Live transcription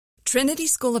Trinity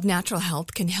School of Natural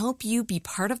Health can help you be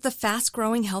part of the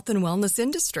fast-growing health and wellness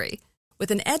industry.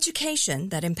 With an education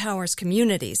that empowers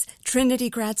communities, Trinity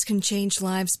grads can change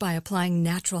lives by applying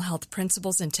natural health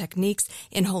principles and techniques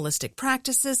in holistic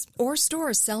practices or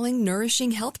stores selling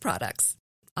nourishing health products.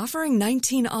 Offering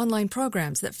 19 online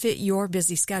programs that fit your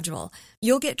busy schedule,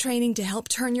 you'll get training to help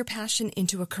turn your passion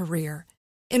into a career.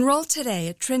 Enroll today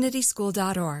at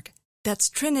trinityschool.org. That's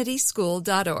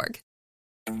trinityschool.org.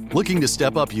 Looking to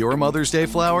step up your Mother's Day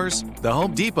flowers? The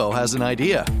Home Depot has an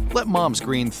idea. Let Mom's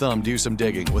green thumb do some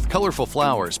digging with colorful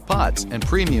flowers, pots, and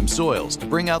premium soils to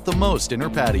bring out the most in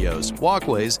her patios,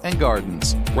 walkways, and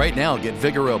gardens. Right now, get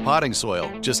Vigoro potting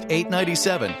soil, just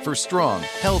 $8.97 for strong,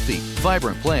 healthy,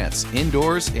 vibrant plants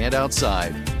indoors and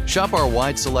outside. Shop our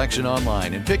wide selection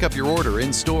online and pick up your order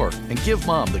in-store and give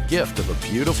Mom the gift of a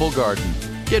beautiful garden.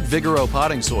 Get Vigoro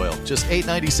potting soil, just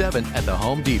 $8.97 at the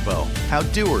Home Depot. How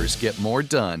doers get more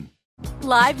done.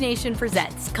 Live Nation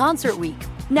presents Concert Week.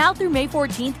 Now through May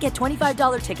 14th, get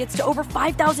 $25 tickets to over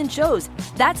 5,000 shows.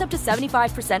 That's up to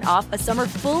 75% off a summer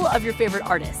full of your favorite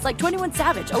artists like 21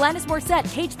 Savage, Alanis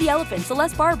Morissette, Cage the Elephant,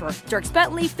 Celeste Barber, Dierks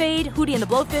Bentley, Fade, Hootie and the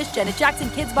Blowfish, Janet Jackson,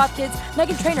 Kids Bop Kids,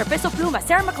 Meghan Trainor, Peso Pluma,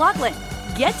 Sarah McLachlan.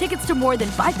 Get tickets to more than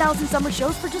 5,000 summer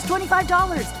shows for just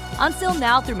 $25. On sale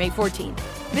now through May 14th.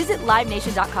 Visit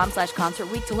LiveNation.com/Concert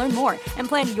Week to learn more and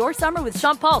plan your summer with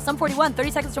Sean Paul, Sum 41,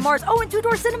 30 Seconds to Mars, and Two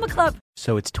Door Cinema Club.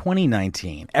 So it's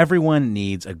 2019. Everyone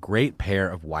needs a great pair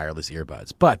of wireless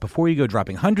earbuds. But before you go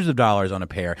dropping hundreds of dollars on a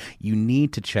pair, you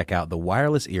need to check out the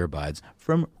wireless earbuds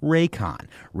from Raycon.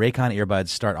 Raycon earbuds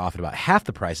start off at about half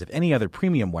the price of any other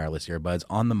premium wireless earbuds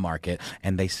on the market,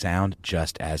 and they sound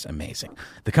just as amazing.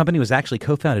 The company was actually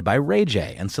co-founded by Ray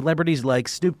J, and celebrities like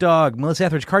Snoop Dogg, Melissa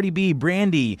Etheridge, Cardi B,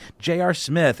 Brandy, J.R.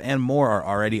 Smith, and more are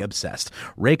already obsessed.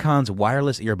 Raycon's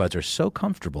wireless earbuds are so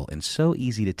comfortable and so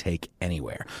easy to take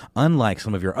anywhere. Unlike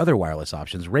some of your other wireless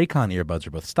options, Raycon earbuds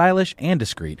are both stylish and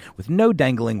discreet with no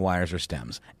dangling wires or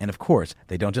stems. And of course,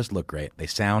 they don't just look great, they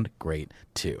sound great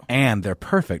too. And they're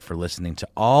perfect for listening to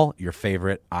all your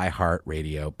favorite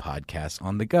iHeartRadio podcasts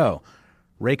on the go.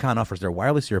 Raycon offers their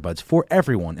wireless earbuds for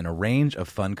everyone in a range of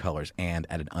fun colors and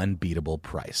at an unbeatable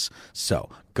price.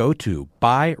 So go to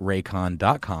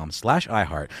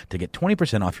buyraycon.com/iHeart to get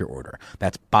 20% off your order.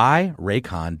 That's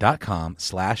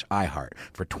buyraycon.com/iHeart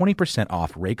for 20%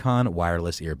 off Raycon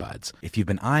wireless earbuds. If you've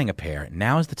been eyeing a pair,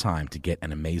 now is the time to get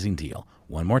an amazing deal.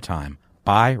 One more time,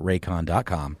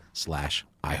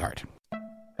 buyraycon.com/iHeart.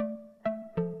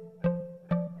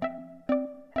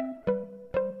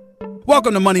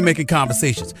 Welcome to Money Making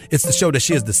Conversations. It's the show that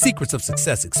shares the secrets of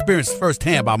success, experienced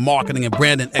firsthand by marketing and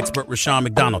branding expert Rushion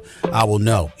McDonald. I will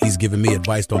know he's given me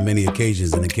advice on many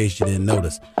occasions, and in case you didn't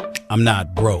notice, I'm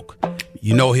not broke.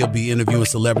 You know he'll be interviewing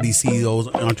celebrity CEOs,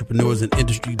 entrepreneurs, and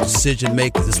industry decision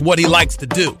makers. It's what he likes to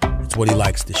do. It's what he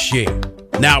likes to share.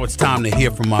 Now it's time to hear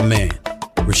from my man,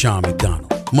 Rushion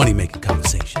McDonald. Money Making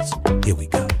Conversations. Here we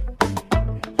go.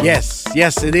 Yes,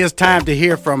 it is time to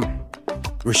hear from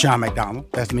Rushion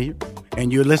McDonald. That's me.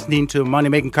 And you're listening to Money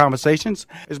Making Conversations.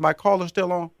 Is my caller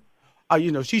still on?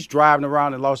 She's driving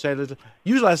around in Los Angeles.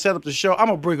 Usually I set up the show. I'm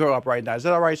going to bring her up right now. Is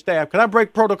that all right, staff? Can I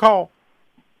break protocol?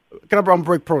 I'm going to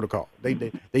break protocol.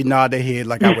 They nod their head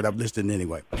like I would have listened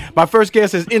anyway. My first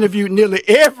guest has interviewed nearly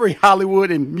every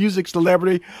Hollywood and music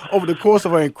celebrity over the course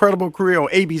of her incredible career on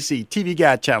ABC, TV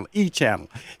Guide Channel, E! Channel,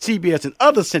 CBS, and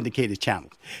other syndicated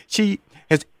channels. She's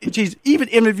even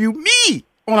interviewed me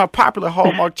on our popular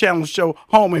Hallmark Channel show,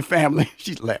 Home and Family.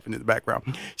 She's laughing in the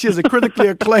background. She has a critically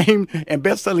acclaimed and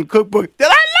best-selling cookbook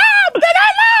that I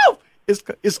love.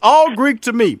 It's All Greek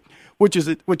to Me, which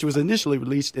was initially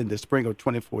released in the spring of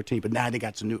 2014, but now they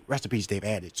got some new recipes they've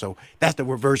added. So that's the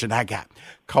version I got.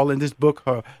 Calling this book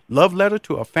her love letter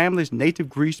to her family's native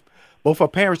Greece. Both her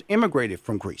parents immigrated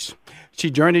from Greece.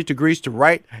 She journeyed to Greece to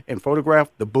write and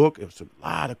photograph the book. It was a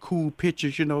lot of cool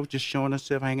pictures, just showing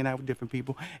herself hanging out with different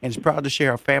people. And is proud to share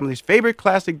her family's favorite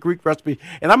classic Greek recipe.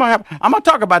 And I'm gonna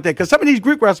talk about that because some of these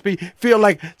Greek recipes feel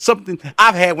like something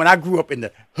I've had when I grew up in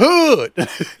the hood.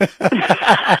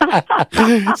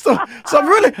 so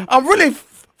I'm really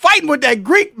fighting with that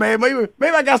Greek, man.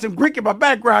 Maybe I got some Greek in my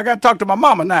background. I got to talk to my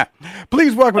mama now.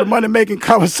 Please welcome to Money Making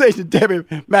Conversation, Debbie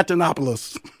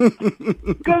Matenopoulos.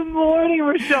 Good morning,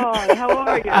 Rushion. How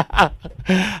are you?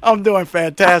 I'm doing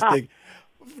fantastic.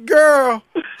 Girl,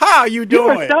 how are you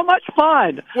doing? You were so much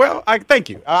fun. Well, thank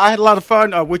you. I had a lot of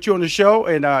fun with you on the show,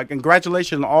 and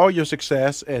congratulations on all your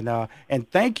success, and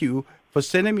thank you for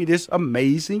sending me this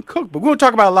amazing cookbook. We're going to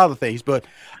talk about a lot of things, but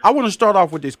I want to start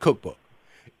off with this cookbook.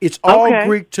 It's All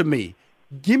Greek to Me.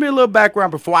 Give me a little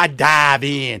background before I dive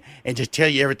in and just tell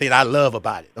you everything I love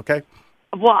about it, okay?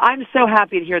 Well, I'm so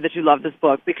happy to hear that you love this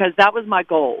book because that was my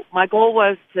goal. My goal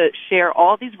was to share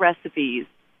all these recipes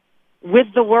with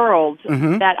the world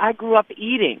that I grew up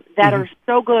eating that are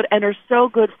so good and are so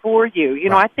good for you. You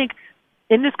know, I think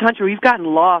in this country we've gotten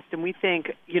lost and we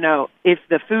think, you know, if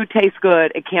the food tastes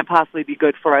good, it can't possibly be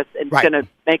good for us and it's going to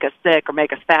make us sick or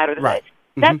make us fat. Or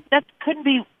that couldn't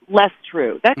be less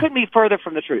true. That couldn't be further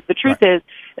from the truth. The truth is,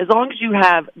 as long as you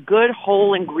have good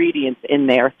whole ingredients in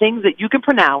there, things that you can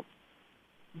pronounce,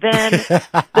 then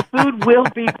the food will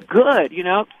be good. You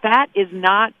know, fat is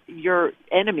not your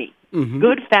enemy.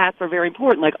 Good fats are very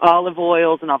important, like olive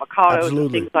oils and avocados and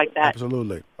things like that.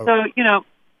 Absolutely. So, you know,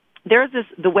 there's this,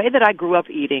 the way that I grew up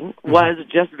eating was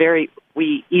just very,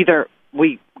 we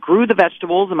grew the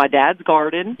vegetables in my dad's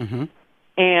garden,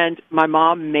 and my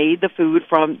mom made the food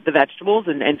from the vegetables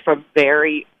and from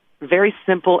very, very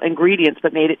simple ingredients,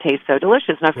 but made it taste so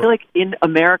delicious. And I feel like in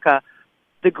America,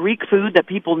 the Greek food that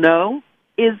people know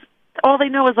is all they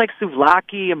know is like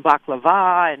souvlaki and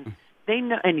baklava and they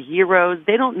know, and gyros.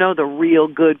 They don't know the real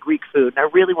good Greek food. And I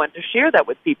really wanted to share that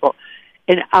with people.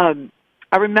 And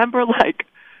I remember like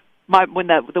when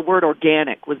the word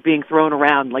organic was being thrown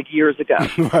around like years ago,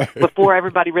 before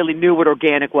everybody really knew what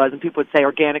organic was, and people would say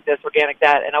organic this, organic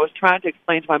that. And I was trying to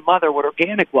explain to my mother what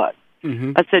organic was.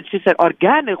 She said,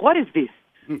 organic, what is this?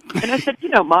 And I said, you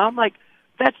know, Mom, like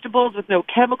vegetables with no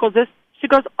chemicals. This. She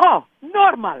goes, oh,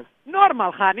 normal,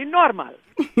 honey, normal.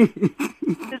 You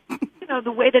know,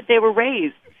 the way that they were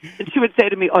raised. And she would say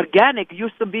to me, organic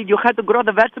used to be you had to grow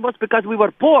the vegetables because we were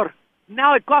poor.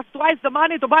 Now it costs twice the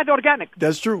money to buy the organic.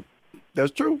 That's true.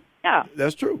 That's true. Yeah.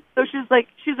 That's true. So she's like,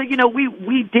 you know,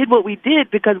 we did what we did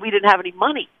because we didn't have any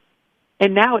money.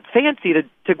 And now it's fancy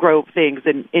to grow things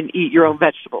and eat your own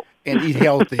vegetables. And eat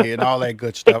healthy and all that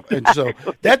good stuff. Exactly. And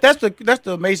so that's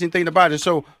the amazing thing about it.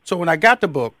 So when I got the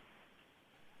book,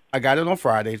 I got it on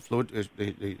Friday.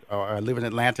 I live in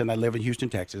Atlanta and I live in Houston,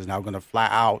 Texas. And I was going to fly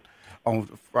out on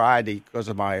Friday because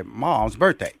of my mom's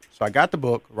birthday. So I got the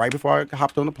book right before I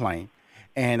hopped on the plane.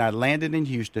 And I landed in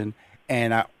Houston.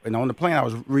 And on the plane, I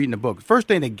was reading the book. The first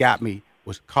thing that got me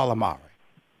was calamari.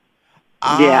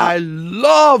 I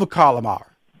love calamari.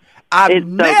 I've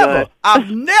never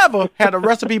had a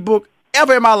recipe book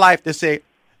ever in my life that said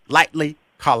lightly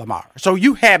calamari. So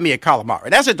you had me at calamari.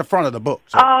 That's at the front of the book.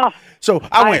 So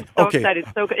I went, okay. Excited.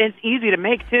 So it's easy to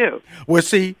make, too. Well,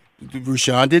 see,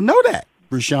 Rushion didn't know that.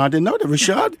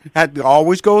 Rushion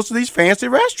always goes to these fancy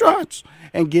restaurants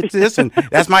and gets this, and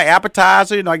that's my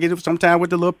appetizer. You know, I get it sometimes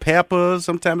with the little peppers.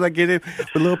 Sometimes I get it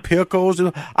with little pickles.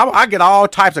 I get all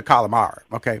types of calamari,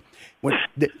 okay? When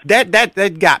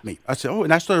that got me. I said, oh,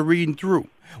 and I started reading through.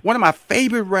 One of my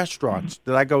favorite restaurants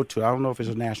that I go to, I don't know if it's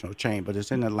a national chain, but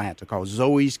it's in Atlanta, called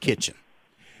Zoe's Kitchen.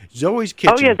 Zoe's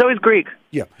Kitchen. Oh, yeah, Zoe's Greek.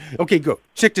 Yeah. Okay, good.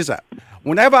 Check this out.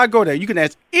 Whenever I go there, you can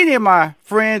ask any of my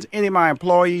friends, any of my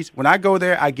employees. When I go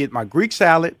there, I get my Greek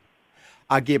salad,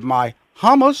 I get my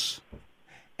hummus,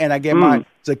 and I get my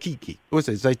tzatziki. What's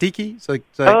it? Tzatziki?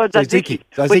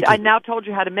 Tzatziki. Which I now told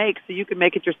you how to make, so you can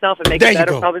make it yourself and make it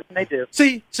better probably than they do.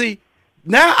 See,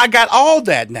 now I got all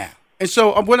that now. And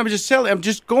so what I'm just telling, I'm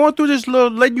just going through this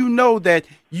letting you know that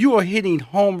you are hitting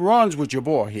home runs with your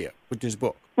boy here with this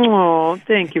book. Oh,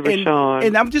 thank you, Rashawn.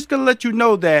 And I'm just gonna let you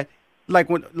know that,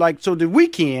 the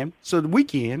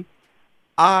weekend,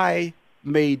 I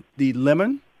made the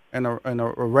lemon and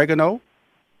oregano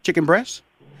chicken breast,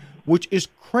 which is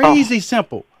crazy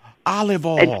simple. Olive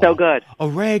oil, it's so good.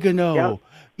 Oregano,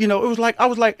 you know, I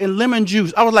was like in lemon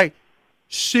juice. I was like,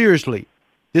 seriously,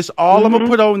 this all I'm gonna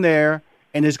put on there.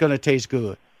 And it's going to taste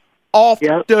good. Off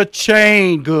the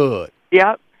chain good.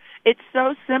 Yep. It's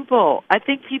so simple. I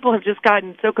think people have just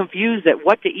gotten so confused at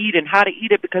what to eat and how to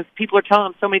eat it because people are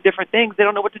telling them so many different things. They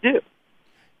don't know what to do.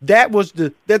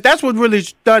 That's what really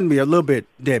stunned me a little bit,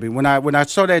 Debbie, when I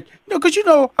saw that. You know, because, you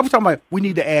know, I was talking about we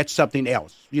need to add something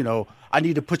else. You know, I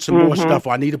need to put some more stuff,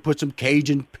 or I need to put some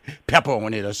Cajun pepper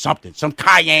on it or something, some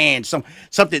cayenne,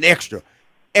 something extra.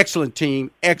 Excellent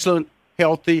team. Excellent.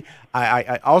 Healthy.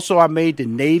 I also made the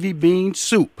navy bean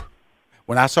soup.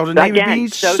 When I saw the navy bean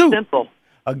soup, simple.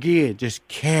 Again, just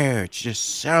carrots,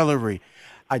 just celery.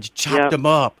 I just chopped them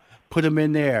up, put them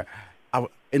in there. I was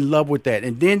in love with that.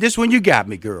 And then this one you got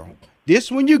me, girl.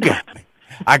 This one you got me.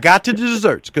 I got to the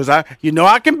desserts because I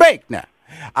can bake now.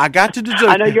 I got to the desserts.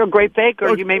 I know you're a great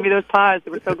baker. You made me those pies.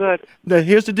 They were so good. Now,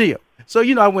 here's the deal. So,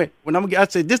 you know, I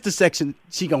said, this the section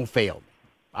she gonna fail me.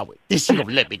 I went, this she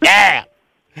gonna let me down.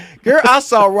 Girl, I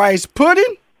saw rice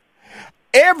pudding.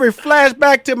 Every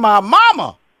flashback to my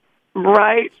mama.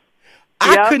 Right.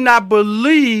 I could not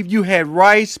believe you had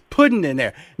rice pudding in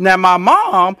there. Now, my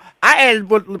mom, I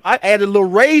added little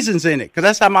raisins in it because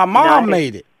that's how my mom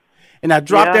made it. and I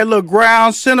drop that little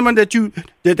ground cinnamon that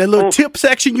little tip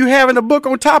section you have in the book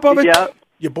on top of it. Yep.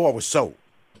 Your boy was sold.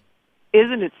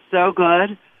 Isn't it so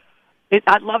good?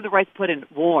 I love the rice pudding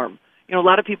warm. You know, a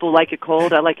lot of people like it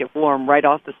cold. I like it warm right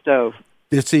off the stove.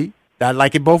 You see, I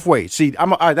like it both ways. See,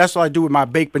 that's what I do with my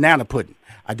baked banana pudding.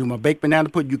 I do my baked banana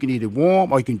pudding. You can eat it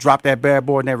warm, or you can drop that bad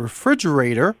boy in that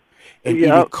refrigerator and eat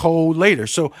it cold later.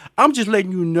 So I'm just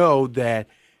letting you know that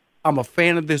I'm a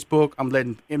fan of this book. I'm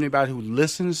letting anybody who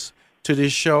listens to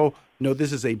this show know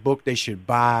this is a book they should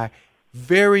buy.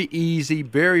 Very easy,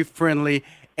 very friendly.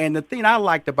 And the thing I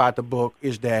liked about the book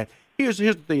is that here's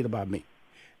the thing about me.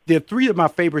 There are 3 of my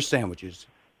favorite sandwiches: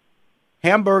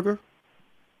 hamburger.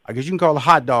 I guess you can call it a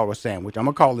hot dog a sandwich. I'm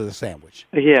going to call it a sandwich.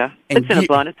 Yeah, it's in a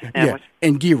bun. It's a sandwich. Yeah,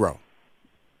 and gyro.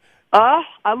 Oh,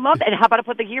 I love that. And how about I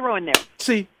put the gyro in there?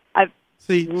 See,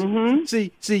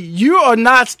 you are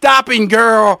not stopping,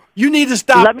 girl. You need to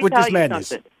stop with this madness.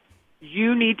 Something.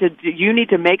 You need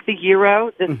to make the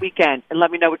gyro this weekend and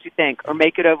let me know what you think, or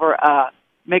make it over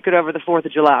the 4th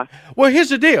of July. Well, here's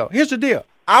the deal.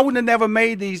 I would have never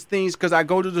made these things because I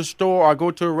go to the store, or I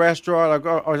go to a restaurant,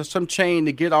 or some chain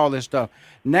to get all this stuff.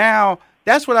 Now,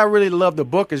 that's what I really love the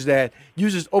book, is that you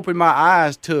just open my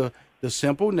eyes to the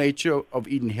simple nature of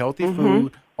eating healthy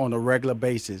food on a regular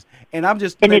basis. And I'm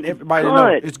just letting everybody know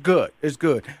it's good. It's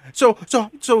good. So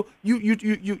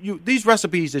you these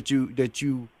recipes that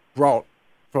you brought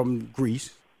from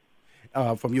Greece,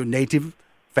 from your native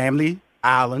family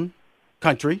island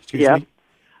country, excuse me.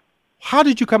 How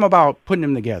did you come about putting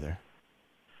them together?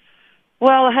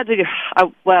 Well,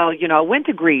 I went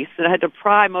to Greece, and I had to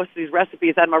pry most of these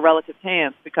recipes out of my relatives'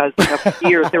 hands because for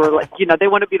years they were like, they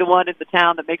want to be the one in the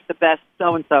town that makes the best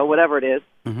so-and-so, whatever it is.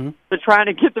 Mm-hmm. So trying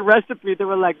to get the recipe, they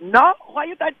were like, no, why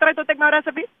you trying to take my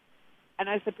recipe? And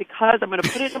I said, because I'm going to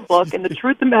put it in a book, and the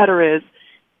truth of the matter is,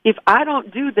 if I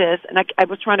don't do this, and I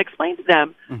was trying to explain to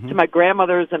them, to my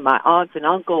grandmothers and my aunts and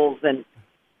uncles and,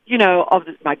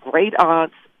 my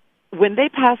great-aunts, when they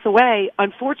pass away,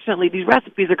 unfortunately, these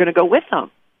recipes are going to go with them.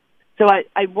 So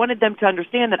I wanted them to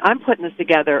understand that I'm putting this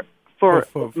together for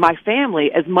my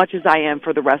family as much as I am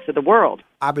for the rest of the world.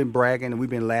 I've been bragging, and we've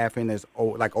been laughing as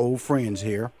old friends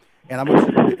here.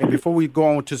 And before we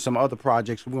go on to some other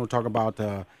projects, we're going to talk about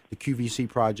the QVC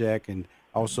project and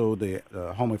also the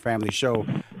Home and Family Show.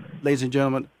 Ladies and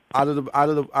gentlemen, out of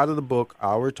the book, I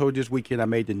already told you this weekend I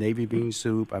made the navy bean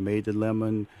soup, I made the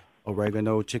lemon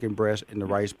oregano chicken breast and the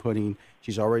rice pudding.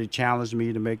 She's already challenged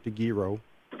me to make the gyro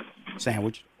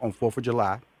sandwich on 4th of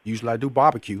July. Usually I do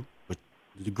barbecue, but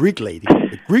the Greek lady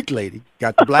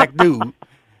got the black dude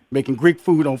making Greek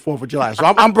food on 4th of July. So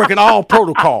I'm breaking all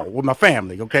protocol with my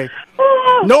family, okay?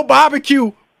 No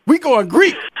barbecue. We going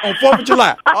Greek on 4th of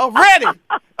July. Already.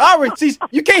 See,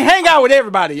 you can't hang out with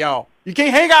everybody, y'all. You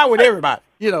can't hang out with everybody.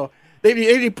 They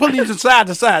be pulling you from side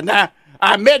to side. Now,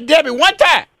 I met Debbie one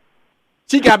time.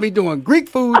 She got me doing Greek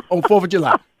food on 4th of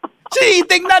July. She didn't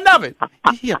think nothing of it.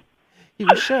 He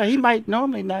was sure he might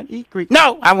normally not eat Greek.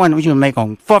 No, I want you to make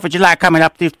on 4th of July coming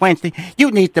up this Wednesday.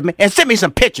 You need to and send me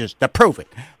some pictures to prove it.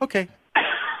 Okay.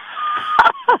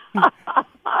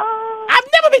 I've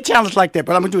never been challenged like that,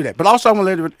 but I'm going to do that. But also, I'm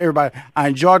going to let everybody, I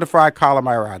enjoyed the fried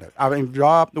calamari. I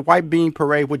enjoyed the white bean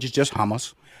puree, which is just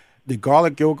hummus. The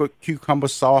garlic yogurt cucumber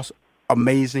sauce,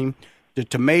 amazing. The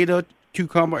tomato,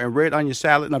 cucumber, and red onion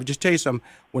salad. And I'll just tell you something.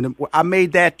 When I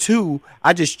made that, too,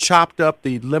 I just chopped up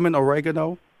the lemon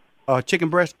oregano chicken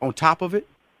breast on top of it.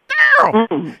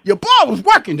 Girl, your boy was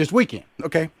working this weekend.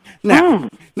 Okay? Now,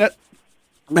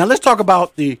 let's talk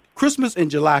about the Christmas in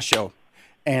July show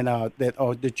and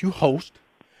that you host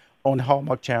on the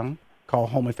Hallmark Channel called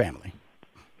Home and Family.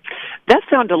 That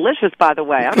sounds delicious, by the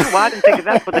way. I don't know why I didn't think of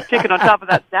that for the chicken on top of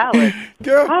that salad.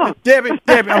 Girl, Debbie,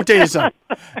 I'm going to tell you something.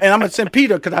 And I'm going to send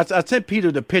Peter, because I sent Peter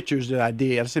the pictures that I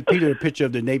did. I sent Peter a picture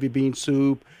of the navy bean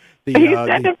soup. He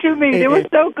sent them to me. They were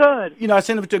so good. I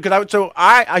sent them to her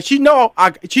because she know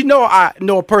I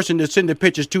know a person to send the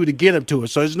pictures to get them to her.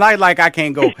 So it's not like I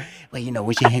can't go, well,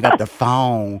 when she hang up the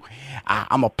phone,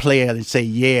 I'm a player and say,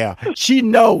 yeah. She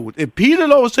knows. If Peter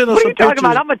don't send her some pictures. What are you talking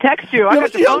about? I'm going to text you. I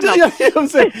got your phone number. You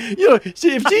know what I'm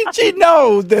saying? She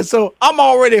knows that, so I'm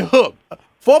already hooked.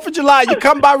 4th of July, you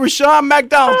come by Rushion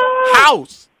McDonald's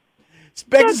house.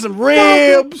 Expecting some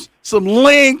ribs, some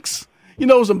links,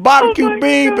 some barbecue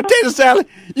bean, potato salad.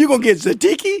 You're going to get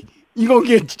tzatziki. You're going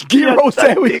to get gyro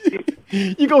sandwich.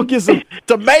 You're going to get some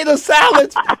tomato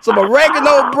salads, some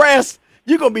oregano breast.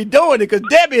 You're going to be doing it because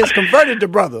Debbie has converted the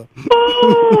brother.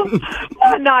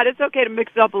 Why not? It's okay to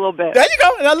mix it up a little bit. There you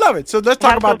go. And I love it. So let's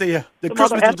talk about the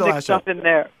Christmas in July show. Stuff in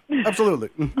there. Absolutely.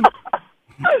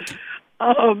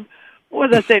 What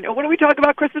was I saying? What are we talking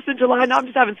about? Christmas in July? No, I'm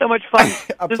just having so much fun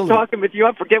just talking with you.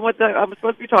 I'm forgetting what I'm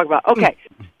supposed to be talking about. Okay,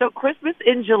 so Christmas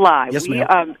in July. Yes, we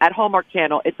ma'am. At Hallmark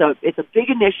Channel. It's a big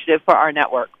initiative for our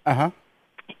network,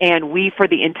 and we for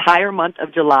the entire month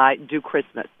of July do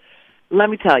Christmas. Let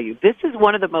me tell you, this is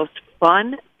one of the most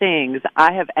fun things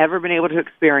I have ever been able to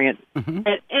experience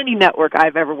at any network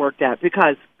I've ever worked at,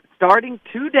 because starting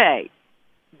today,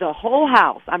 the whole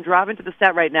house, I'm driving to the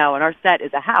set right now, and our set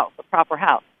is a house, a proper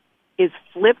house, is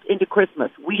flipped into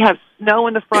Christmas. We have snow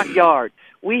in the front yard.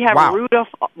 We have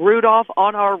Rudolph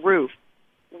on our roof.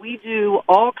 We do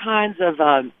all kinds of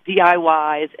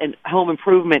DIYs and home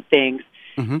improvement things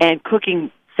and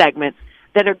cooking segments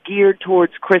that are geared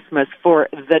towards Christmas for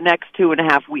the next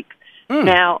 2.5 weeks.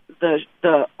 Now,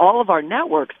 all of our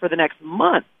networks for the next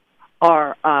month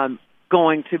are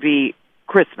going to be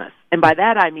Christmas, and by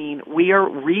that I mean we are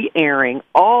re-airing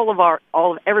all of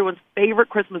everyone's favorite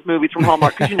Christmas movies from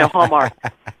Hallmark, because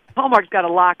Hallmark's got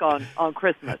a lock on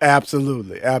Christmas.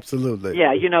 Absolutely. Yeah,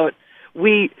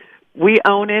 we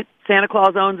own it. Santa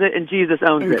Claus owns it, and Jesus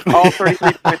owns it. All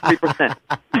 33.3%.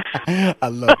 I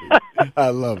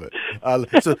love it.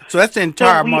 So that's the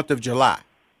entire month of July.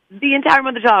 The entire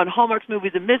month of July on Hallmark's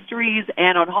Movies and Mysteries,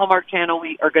 and on Hallmark Channel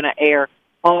we are going to air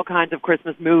all kinds of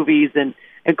Christmas movies and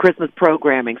Christmas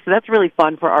programming. So that's really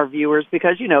fun for our viewers,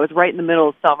 because, it's right in the middle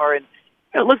of summer, and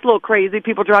it looks a little crazy.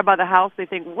 People drive by the house, they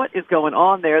think, what is going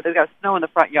on there? They've got snow in the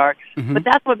front yard. But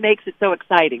that's what makes it so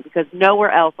exciting, because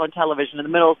nowhere else on television in the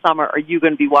middle of summer are you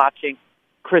going to be watching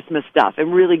Christmas stuff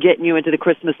and really getting you into the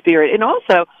Christmas spirit, and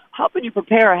also helping you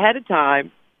prepare ahead of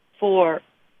time for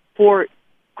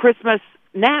Christmas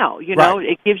now. Right.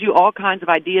 It gives you all kinds of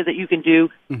ideas that you can do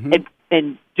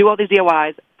and do all these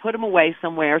DIYs, put them away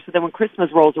somewhere, so then when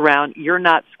Christmas rolls around, you're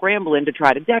not scrambling to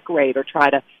try to decorate or try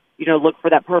to, look for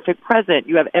that perfect present.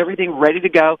 You have everything ready to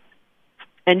go,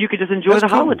 and you can just enjoy the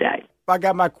holiday. I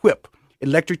got my Quip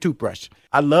electric toothbrush.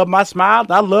 I love my smile,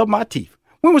 and I love my teeth.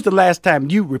 When was the last time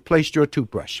you replaced your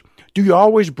toothbrush? Do you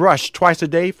always brush twice a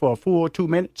day for a full 2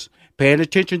 minutes? Paying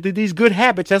attention to these good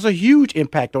habits has a huge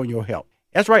impact on your health.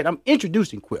 That's right, I'm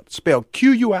introducing Quip, spelled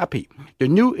Q-U-I-P, the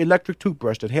new electric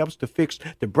toothbrush that helps to fix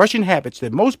the brushing habits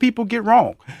that most people get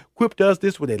wrong. Quip does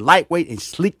this with a lightweight and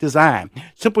sleek design.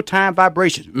 Simple time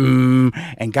vibrations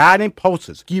and guiding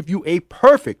pulses give you a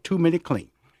perfect 2-minute clean.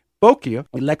 Bulkier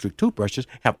electric toothbrushes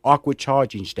have awkward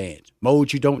charging stands,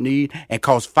 modes you don't need, and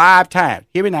cost 5 times,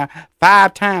 hear me now,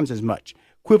 5 times as much.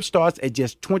 Quip starts at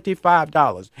just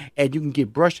 $25, and you can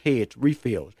get brush heads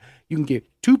refills. You can get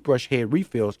toothbrush head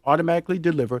refills automatically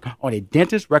delivered on a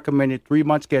dentist-recommended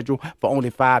 3-month schedule for only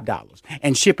 $5,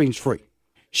 and shipping's free.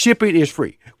 Shipping is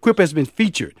free. Quip has been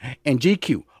featured in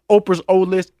GQ, Oprah's Old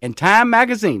List, and Time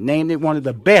Magazine named it one of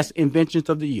the best inventions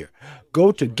of the year.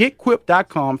 Go to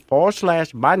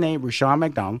getquip.com/my name, Rushion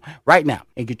McDonald, right now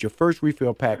and get your first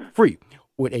refill pack free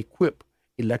with a Quip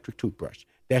electric toothbrush.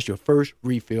 That's your first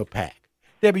refill pack.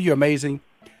 Debbie, you're amazing.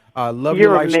 Love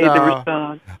your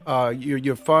lifestyle.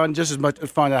 You're fun, just as much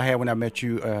fun as I had when I met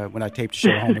you when I taped the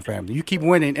show Home and Family. You keep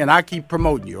winning, and I keep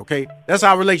promoting you. Okay, that's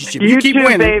our relationship. You keep too,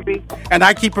 winning, baby. And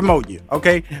I keep promoting you.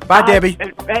 Okay, bye, Debbie.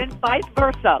 And vice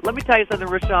versa. Let me tell you something,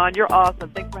 Rushion. You're awesome.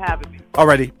 Thanks for having me.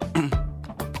 Alrighty.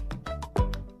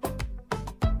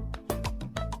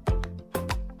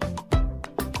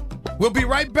 We'll be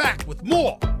right back with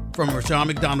more from Rushion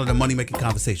McDonald and Money Making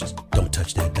Conversations. Don't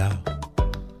touch that dial.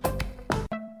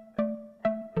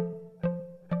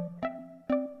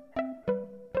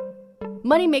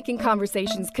 Money Making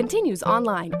Conversations continues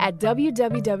online at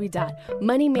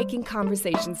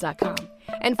www.moneymakingconversations.com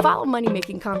and follow Money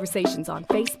Making Conversations on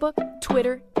Facebook,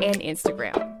 Twitter, and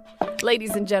Instagram.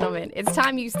 Ladies and gentlemen, it's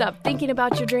time you stop thinking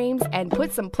about your dreams and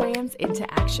put some plans into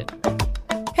action.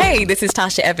 Hey, this is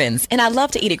Tasha Evans, and I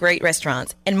love to eat at great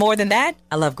restaurants. And more than that,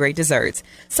 I love great desserts.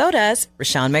 So does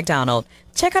Rushion McDonald.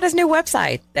 Check out his new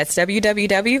website. That's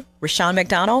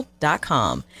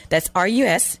www.rushionmcdonald.com. That's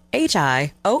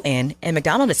RUSHION, and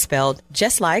McDonald is spelled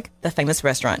just like the famous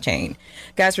restaurant chain.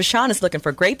 Guys, Rushion is looking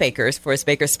for great bakers for his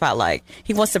Baker Spotlight.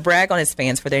 He wants to brag on his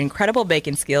fans for their incredible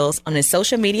baking skills on his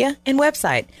social media and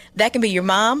website. That can be your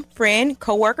mom, friend,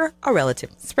 coworker, or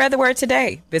relative. Spread the word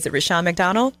today. Visit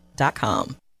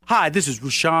RushionMcDonald.com. Hi, this is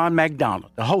Rushion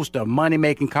McDonald, the host of Money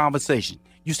Making Conversation.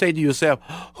 You say to yourself,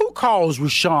 who calls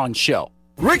Rushion's show?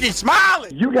 Ricky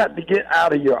Smiley! You got to get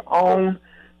out of your own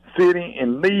city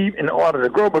and leave in order to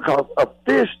grow, because a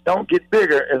fish don't get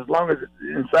bigger as long as it's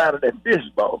inside of that fish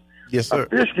bowl. Yes, sir. A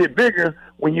fish get bigger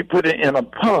when you put it in a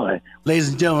pond. Ladies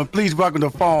and gentlemen, please welcome to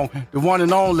the phone the one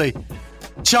and only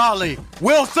Charlie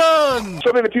Wilson.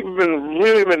 So many people have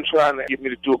really been trying to get me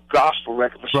to do a gospel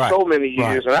record for so many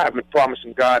years, and I've been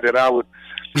promising God that I would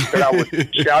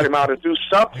shout him out and do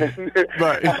something.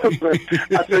 Right.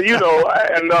 I said, you know,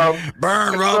 and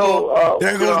Burn Rubble. So,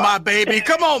 there goes my baby.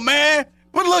 Come on, man.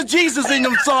 Put a little Jesus in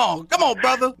them songs. Come on,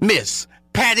 brother. Miss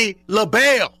Patti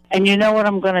LaBelle. And you know what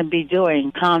I'm going to be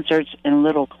doing? Concerts in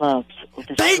little clubs.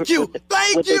 Thank you.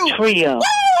 With a trio.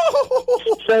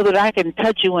 Woo! So that I can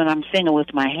touch you when I'm singing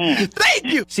with my hands.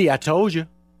 Thank you. See, I told you.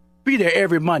 Be there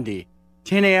every Monday,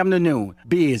 10 a.m. to noon.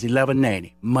 Biz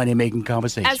 1190, Money Making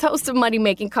Conversations. As host of Money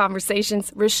Making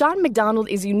Conversations, Rushion McDonald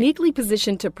is uniquely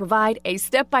positioned to provide a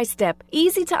step-by-step,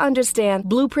 easy-to-understand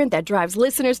blueprint that drives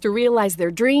listeners to realize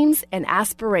their dreams and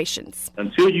aspirations.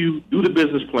 Until you do the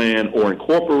business plan or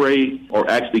incorporate or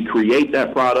actually create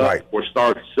that product or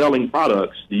start selling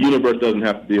products, the universe doesn't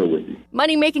have to deal with you.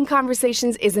 Money Making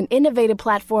Conversations is an innovative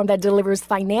platform that delivers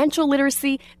financial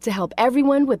literacy to help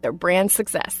everyone with their brand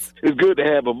success. It's good to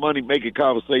have a money-making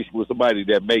conversation with somebody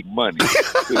that make money.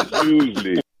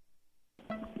 Usually.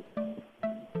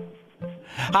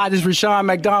 Hi, this is Rushion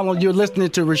McDonald. You're listening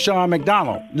to Rushion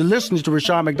McDonald. You're listening to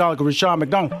Rushion McDonald because Rushion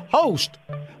McDonald host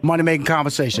Money Making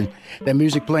Conversation. That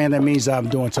music playing, that means I'm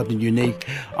doing something unique.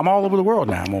 I'm all over the world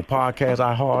now. I'm on podcasts,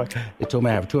 iHeart. They told me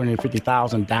I have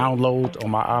 250,000 downloads on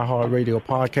my iHeartRadio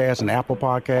podcast and Apple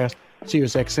podcast.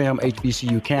 Sirius XM,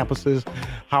 HBCU campuses,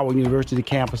 Howard University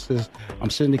campuses. I'm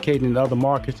syndicating in other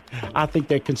markets. I think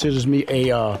that considers me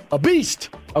a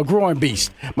beast, a growing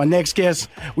beast. My next guest,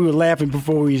 we were laughing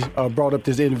before we brought up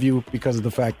this interview because of the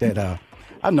fact that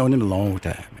I've known him a long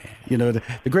time, man. You know,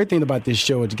 the great thing about this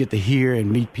show is to get to hear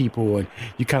and meet people, and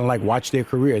you kind of like watch their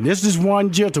career. And this is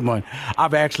one gentleman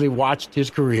I've actually watched his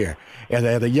career as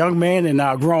a young man and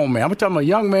now a grown man. I'm talking about a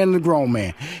young man and a grown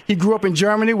man. He grew up in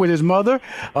Germany with his mother,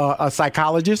 a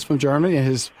psychologist from Germany, and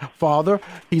his father,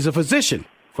 he's a physician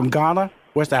from Ghana,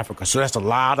 West Africa. So that's a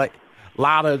lot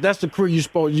of that's the career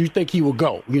you think he would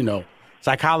go, you know,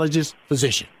 psychologist,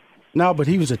 physician. No, but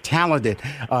he was a talented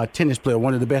tennis player,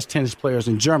 one of the best tennis players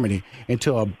in Germany,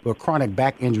 until a chronic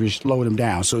back injury slowed him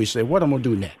down. So he said, what am I going to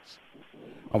do next?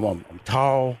 I'm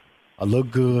tall, I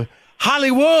look good.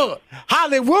 Hollywood!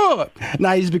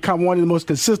 Now he's become one of the most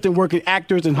consistent working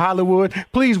actors in Hollywood.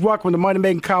 Please welcome to Money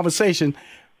Making Conversation,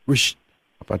 I'm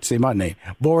about to say my name,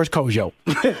 Boris Kodjoe.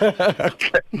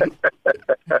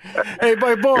 Hey,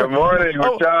 Boris. Good morning,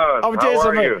 Rushion. How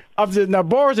are you? Now,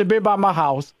 Boris had been by my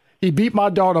house. He beat my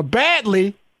daughter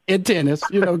badly in tennis,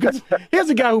 you know, because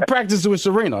here's a guy who practices with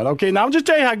Serena, okay? Now, I'm just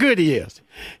telling you how good he is.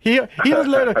 He just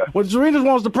let her, when Serena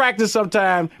wants to practice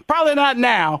sometime, probably not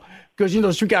now, because, you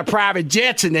know, she got private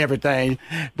jets and everything,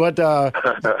 but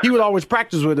he would always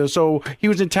practice with her. So he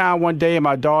was in town one day, and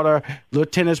my daughter, little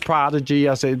tennis prodigy,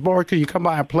 I said, Boy, could you come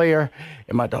by and play her?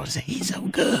 And my daughter said, he's so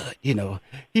good. You know,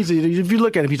 if you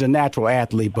look at him, he's a natural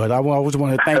athlete, but I always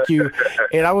want to thank you.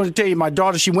 And I want to tell you, my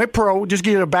daughter, she went pro. Just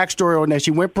give you a backstory on that.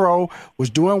 She went pro, was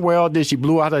doing well, then she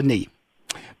blew out her knee,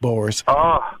 Boris.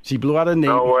 She blew out her knee.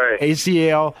 No way.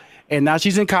 ACL. And now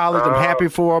she's in college. I'm happy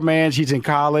for her, man. She's in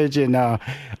college, and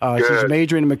she's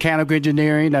majoring in mechanical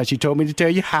engineering. Now, she told me to tell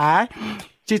you hi.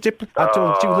 I told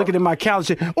her, she was looking at my calendar.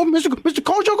 She said, Mr.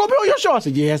 Kodjoe, go be on your show. I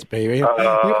said, yes, baby.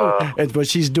 But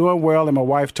she's doing well, and my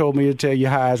wife told me to tell you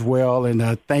hi as well. And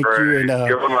thank you. And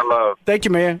give her my love. Thank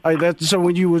you, man. So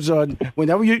when you was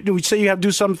whenever you say you have to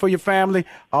do something for your family,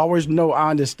 I always know I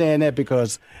understand that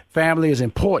because family is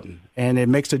important, and it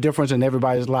makes a difference in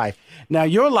everybody's life. Now,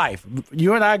 your life,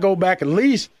 you and I go back at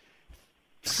least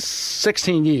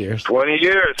 16 years. 20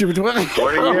 years. 20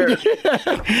 years.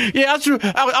 Yeah, that's true.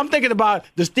 I'm thinking about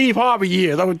the Steve Harvey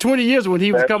years. 20 years when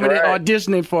he was coming in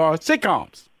auditioning for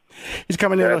sitcoms. He's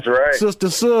coming in, right.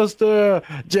 Sister,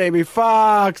 Jamie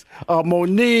Foxx,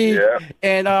 Monique,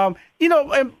 and you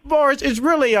know, and Boris, it's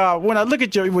really when I look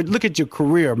at your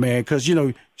career, man, because you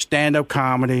know, stand-up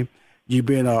comedy. You've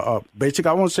been basically,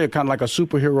 I won't say kind of like a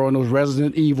superhero in those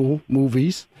Resident Evil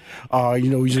movies. You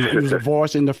know, he was a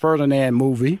voice in the Ferdinand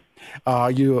movie.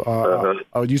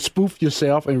 You spoofed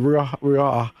yourself in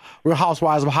Real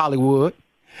Housewives of Hollywood,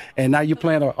 and now you're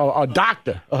playing a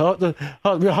doctor,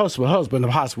 real husband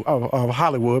of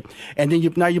Hollywood, and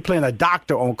then now you're playing a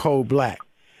doctor on Cold Black.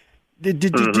 Did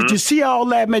you see all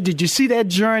that, man? Did you see that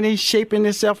journey shaping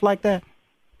itself like that?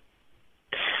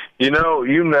 You know,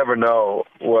 you never know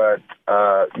what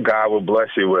God will bless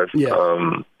you with. Yeah.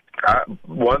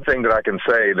 One thing that I can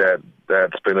say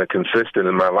that's been a consistent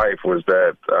in my life was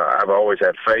that I've always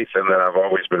had faith, and that I've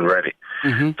always been ready.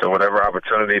 Mm-hmm. So whatever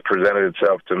opportunity presented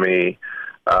itself to me,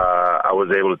 I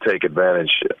was able to take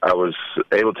advantage. I was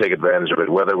able to take advantage of it,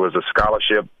 whether it was a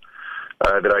scholarship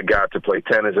that I got to play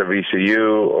tennis at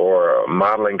VCU, or a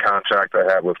modeling contract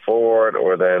I had with Ford,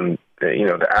 or then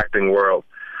the acting world.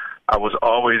 I was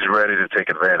always ready to take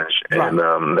advantage, and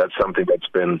that's something that's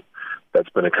been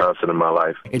a constant in my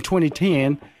life. In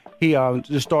 2010, he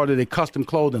just started a custom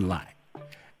clothing line,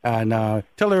 and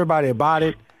tell everybody about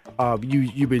it.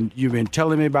 You've been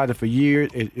telling me about it for years.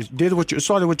 It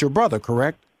started with your brother,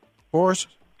 correct, Forrest?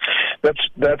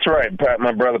 That's right.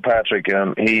 My brother Patrick,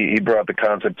 he brought the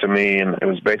concept to me, and it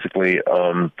was basically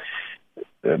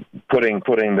putting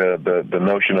the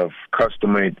notion of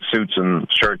custom-made suits and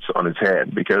shirts on its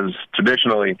head, because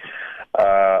traditionally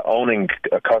owning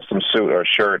a custom suit or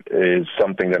shirt is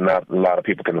something that not a lot of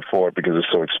people can afford because it's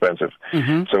so expensive.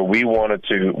 Mm-hmm. So we wanted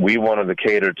to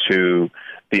cater to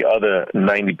the other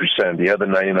 90%, the other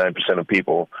 99% of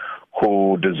people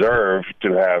who deserve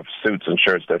to have suits and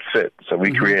shirts that fit. So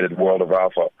we created World of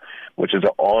Alpha, which is an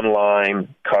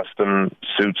online custom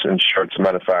suits and shirts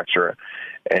manufacturer.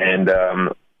 And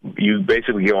you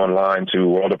basically go online to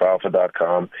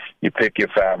worldofalpha.com, you pick your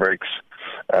fabrics,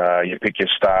 you pick your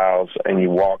styles, and you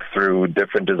walk through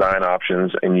different design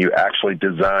options, and you actually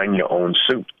design your own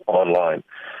suit online.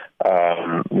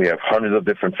 We have hundreds of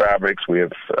different fabrics. We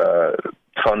have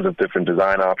tons of different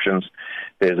design options.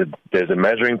 There's a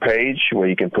measuring page where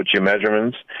you can put your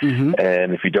measurements,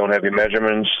 and if you don't have your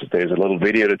measurements, there's a little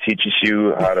video that teaches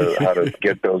you how to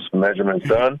get those measurements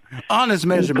done. Honest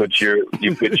measurements. You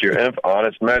put your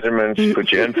honest measurements, you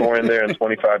put your info in there, and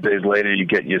 25 days later you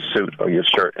get your suit or your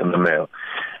shirt in the mail.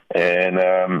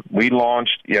 And we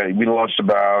launched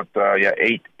about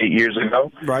 8 years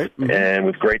ago, right? Mm-hmm. And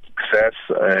with great success,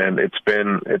 and it's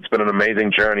been an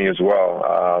amazing journey as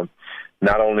well.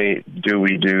 Not only do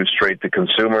we do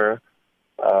straight-to-consumer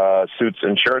suits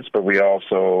and shirts, but we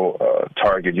also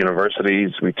target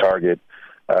universities. We target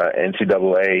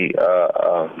NCAA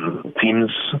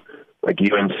teams like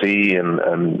UNC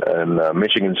and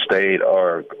Michigan State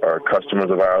are customers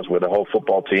of ours. We're the whole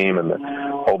football team and the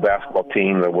whole basketball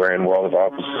team that we're in World of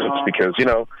Alpha suits because,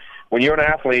 when you're an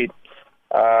athlete,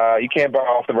 you can't buy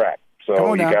off the rack.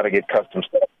 So you got to get custom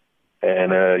stuff.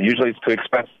 And usually it's too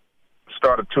expensive.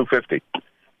 Start at $250.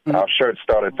 Our shirts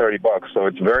start at $30, so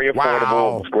it's very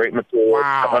affordable. Wow. It's great material.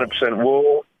 Wow. 100%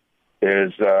 wool.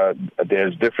 There's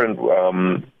different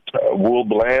wool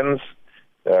blends.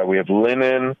 We have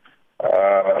linen.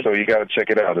 So you got to check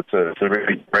it out. It's a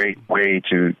really great way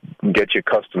to get your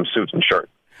custom suits and shirts.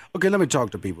 Okay, let me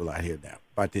talk to people out here now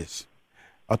about this.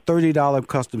 A $30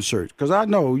 custom shirt, because I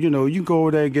know you go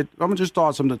over there and get. I'm gonna just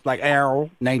start something like Arrow,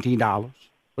 $19,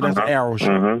 but that's an Arrow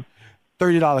shirt.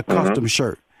 $30 custom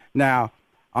shirt. Now,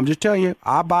 I'm just telling you,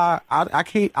 I've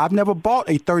never bought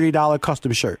a $30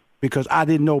 custom shirt because I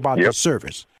didn't know about the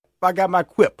service. I got my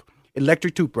Quip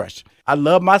electric toothbrush. I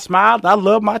love my smile. I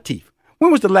love my teeth.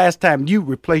 When was the last time you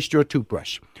replaced your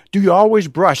toothbrush? Do you always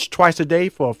brush twice a day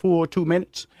for a full 2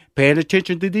 minutes? Paying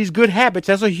attention to these good habits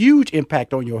has a huge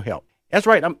impact on your health. That's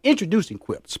right, I'm introducing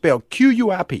Quip, spelled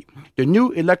Q-U-I-P, the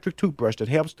new electric toothbrush that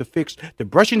helps to fix the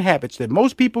brushing habits that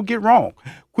most people get wrong.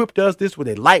 Quip does this with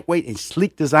a lightweight and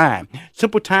sleek design.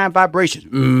 Simple time vibrations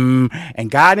and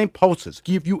guiding pulses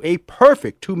give you a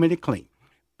perfect 2-minute clean.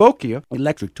 Bulkier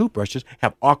electric toothbrushes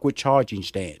have awkward charging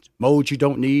stands, modes you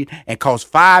don't need, and cost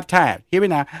 5 times, hear me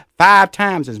now, 5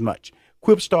 times as much.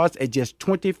 Quip starts at just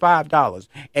 $25,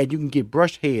 and you can get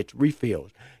brush heads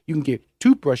refills. You can get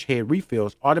toothbrush head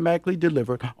refills automatically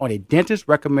delivered on a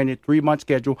dentist-recommended 3-month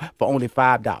schedule for only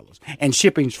 $5, and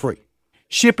shipping's free.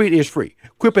 Shipping is free.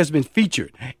 Quip has been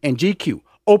featured in GQ,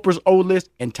 Oprah's O List,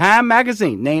 and Time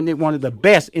Magazine named it one of the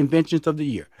best inventions of the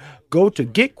year. Go to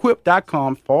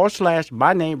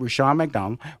getquip.com/my name, Rushion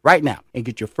McDonald, right now and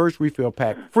get your first refill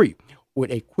pack free with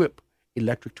a Quip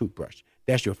electric toothbrush.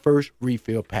 That's your first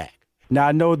refill pack. Now,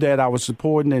 I know that I was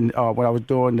supporting, and when I was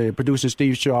doing the Producer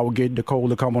Steve show, I would get Nicole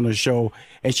to come on the show,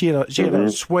 and she had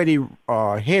a sweaty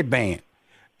headband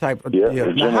type.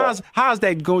 Now, how's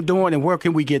that doing, and where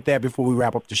can we get that before we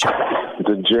wrap up the show?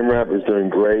 The gym wrap is doing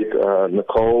great.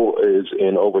 Nicole is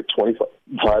in over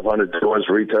 2,500 stores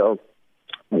retail,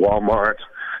 Walmart,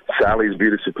 Sally's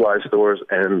Beauty Supply stores,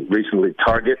 and recently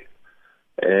Target.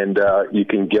 And you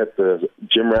can get the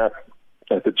gym wrap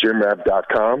at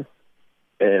thegymwrap.com.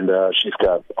 And she's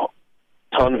got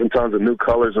tons and tons of new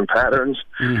colors and patterns.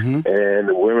 And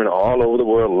the women all over the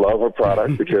world love her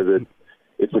product because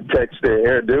It protects their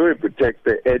hairdo. It protects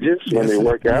their edges when they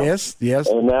work out. Yes.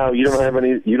 And now you don't have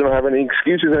any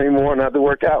excuses anymore not to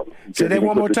work out. Say that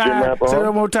one more time. Say that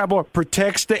one more time, boy.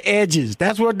 Protects the edges.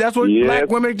 That's what black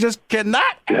women just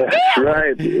cannot. That's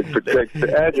right. It protects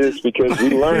the edges because we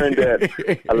learned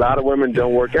that a lot of women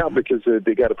don't work out because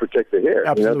they got to protect their hair.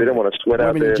 Absolutely. They don't want to sweat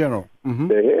women out in general.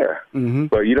 their hair.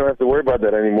 But you don't have to worry about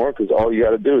that anymore because all you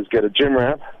got to do is get a gym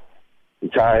wrap. You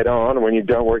tie it on, and when you're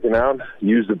done working out,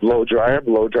 use the blow dry it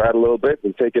a little bit,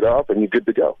 and take it off, and you're good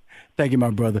to go. Thank you, my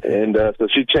brother. And so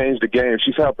she changed the game.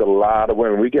 She's helped a lot of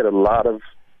women. We get a lot of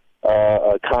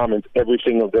comments every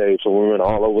single day from women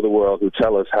all over the world who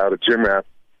tell us how the gym wrap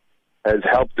has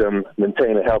helped them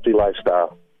maintain a healthy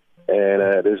lifestyle. And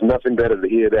there's nothing better to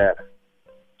hear that.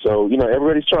 So,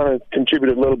 everybody's trying to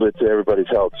contribute a little bit to everybody's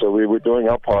health. So we're doing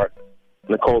our part.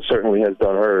 Nicole certainly has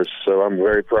done hers, so I'm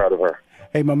very proud of her.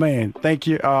 Hey, my man, thank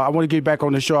you. I want to get back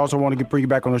on the show. I also want to bring you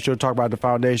back on the show to talk about the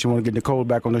foundation. I want to get Nicole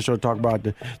back on the show to talk about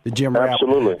the gym wrap.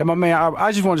 Absolutely. And my man,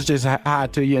 I just want to say hi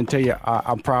to you and tell you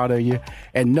I'm proud of you.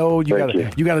 And know you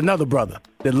got another brother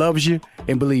that loves you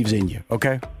and believes in you,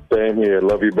 okay? Same here.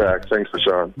 Love you back. Thanks,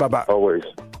 Rushion. Bye-bye. Always.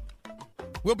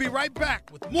 We'll be right back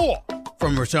with more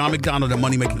from Rushion McDonald and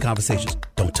Money Making Conversations.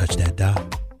 Don't touch that dial.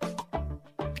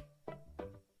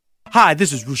 Hi,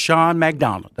 this is Rushion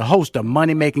McDonald, the host of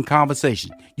Money Making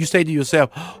Conversations. You say to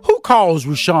yourself, who calls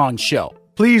Rushion's show?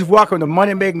 Please welcome to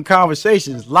Money Making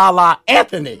Conversations, Lala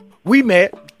Anthony. We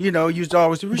met, used to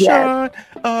always say, Rushion,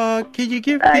 can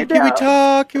we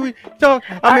talk? Can we talk?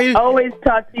 I always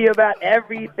talk to you about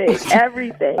everything.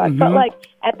 I felt like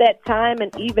at that time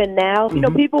and even now,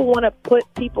 people want to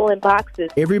put people in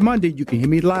boxes. Every Monday, you can hear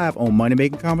me live on Money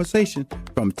Making Conversations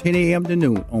from 10 a.m. to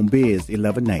noon on Biz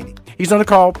 1190. He's on the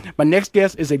call. My next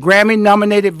guest is a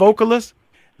Grammy-nominated vocalist.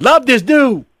 Love this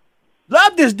dude.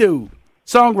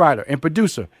 Songwriter and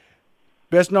producer.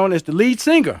 Best known as the lead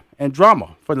singer and drummer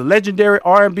for the legendary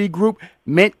R&B group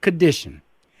Mint Condition.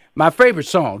 My favorite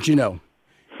songs, You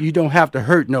Don't Have to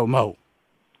Hurt No More.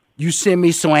 You Send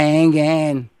Me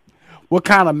Swangin'. What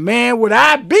kind of man would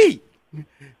I be?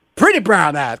 Pretty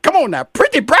Brown Eyes. Come on now,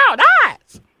 Pretty Brown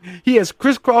Eyes. He has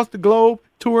crisscrossed the globe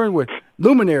touring with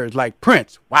luminaries like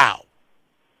Prince. Wow.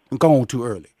 Gone too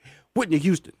early. Whitney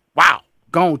Houston. Wow.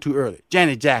 Gone too early.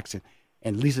 Janet Jackson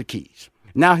and Alicia Keys.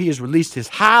 Now he has released his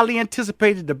highly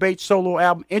anticipated debate solo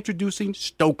album, introducing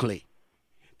Stokely.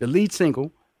 The lead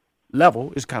single,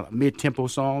 Level, is kind of a mid-tempo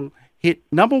song, hit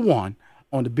number 1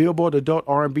 on the Billboard Adult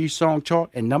R&B Song Chart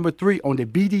and number 3 on the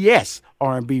BDS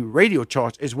R&B radio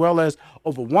charts, as well as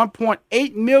over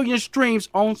 1.8 million streams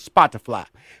on Spotify.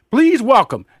 Please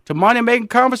welcome to Money Making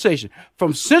Conversation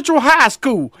from Central High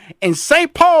School in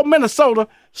St. Paul, Minnesota,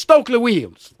 Stokely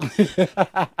Williams.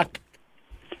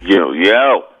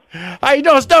 Yo. How you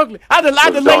doing, Stokely? I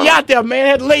had to lay you out there, man. I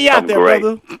had to lay you out there,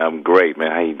 brother. I'm great,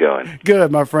 man. How you doing?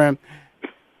 Good, my friend.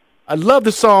 I love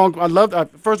the song.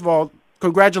 First of all,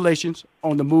 congratulations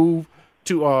on the move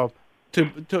to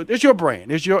it's your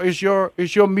brand. It's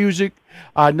your music.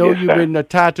 I know you've been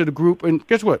tied to the group, and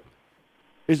guess what?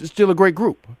 It's still a great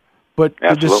group. But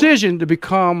the decision to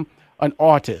become an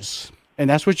artist, and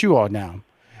that's what you are now.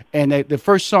 And the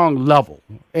first song, Level.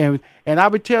 And I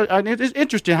would tell you, it's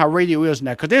interesting how radio is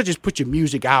now, because they'll just put your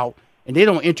music out, and they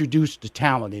don't introduce the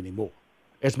talent anymore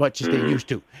as much as they used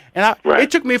to. And it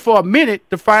took me for a minute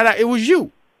to find out it was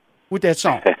you with that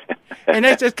song. And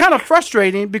it's kind of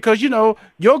frustrating because, your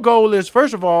goal is,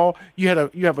 first of all, you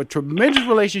have a tremendous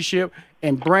relationship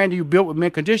and brand you built with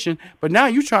Mint Condition, but now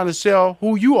you're trying to sell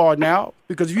who you are now,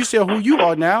 because if you sell who you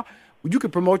are now, you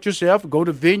can promote yourself, go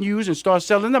to venues, and start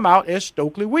selling them out as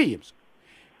Stokely Williams.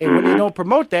 And when you don't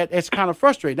promote that, it's kind of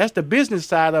frustrating. That's the business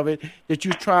side of it that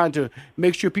you're trying to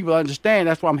make sure people understand.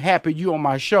 That's why I'm happy you're on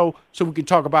my show so we can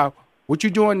talk about what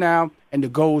you're doing now and the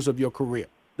goals of your career.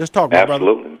 Let's talk about it,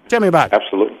 brother. Tell me about it.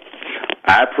 Absolutely.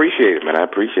 I appreciate it, man. I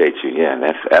appreciate you. Yeah, and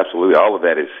that's absolutely all of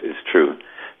that is true.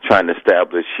 Trying to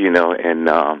establish, and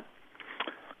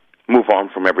move on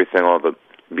from everything, all the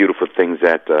beautiful things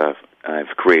that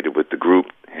I've created with the group,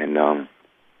 and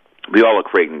we all are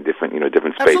creating different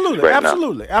spaces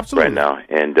right now.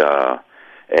 And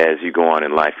as you go on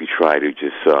in life, you try to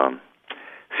just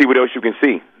see what else you can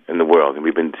see in the world. And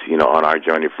we've been, on our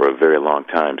journey for a very long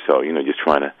time. So, just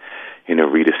trying to,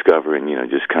 rediscover and,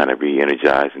 just kind of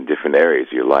re-energize in different areas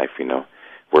of your life,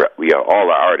 we are all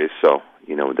artists, so,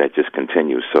 that just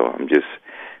continues. So I'm just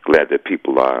glad that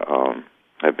people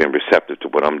have been receptive to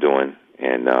what I'm doing.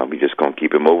 And we're just going to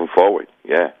keep it moving forward.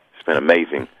 Yeah, it's been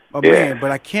amazing man,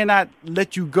 but I cannot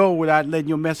let you go without letting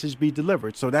your message be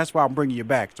delivered. So that's why I'm bringing you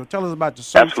back. So tell us about the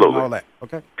search and all that,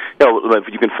 okay?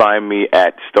 You can find me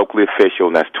at Stokely Official,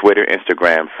 and that's Twitter,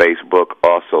 Instagram, Facebook.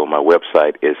 Also, my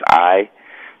website is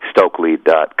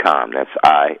istokely.com. That's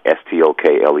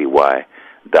ISTOKLEY.com.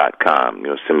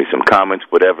 Send me some comments,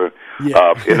 whatever.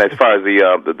 Yeah. And as far as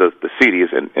the CD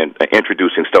is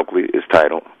Introducing Stokely is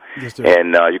titled. Yes,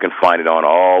 and you can find it on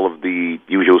all of the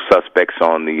usual suspects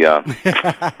on the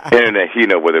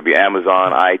internet, whether it be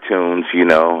Amazon, iTunes,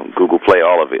 Google Play,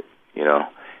 all of it,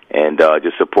 And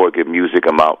just support good music.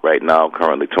 I'm out right now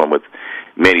currently touring with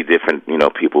many different,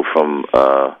 people from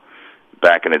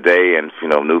back in the day and,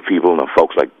 new people,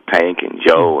 folks like Tank and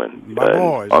Joe and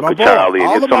Uncle Charlie.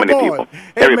 And there's so many people.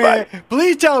 Hey, everybody. Man,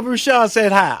 please tell them Rushion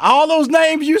said hi. All those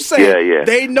names you said,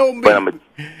 they know me.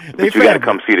 But you got to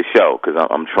come see the show because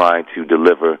I'm trying to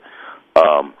deliver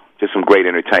just some great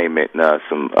entertainment,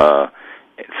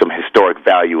 some historic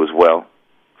value as well.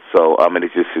 So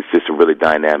it's just a really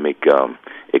dynamic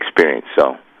experience.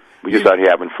 So we're just out here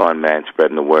having fun, man,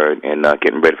 spreading the word and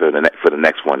getting ready for the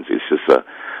next ones. It's just a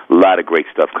lot of great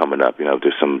stuff coming up.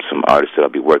 There's some artists that I'll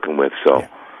be working with. So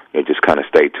just kind of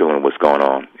stay tuned with what's going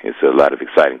on. It's a lot of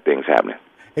exciting things happening.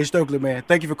 Hey, Stokely, man,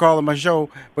 thank you for calling my show.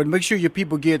 But make sure your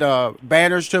people get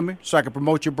banners to me so I can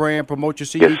promote your brand, promote your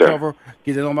CD cover,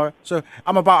 get it on my. So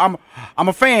I'm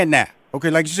a fan now. Okay,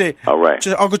 like you said. All right.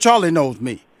 Uncle Charlie knows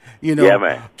me. Yeah,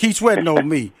 man. Keith Sweat know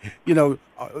me.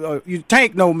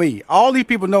 Tank know me. All these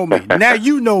people know me. Now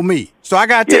you know me. So I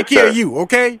gotta take care of you.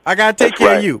 Okay, I gotta take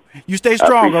care of you. You stay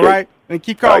strong, all right? And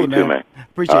keep calling, man. Too, man.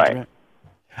 Appreciate you, man.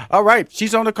 All right,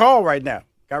 she's on the call right now.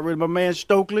 Got rid of my man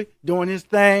Stokely doing his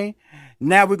thing.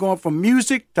 Now we're going from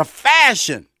music to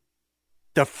fashion.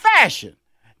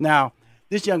 Now,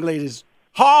 this young lady is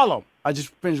Harlem. I just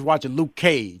finished watching Luke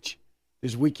Cage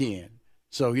this weekend.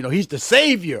 So, he's the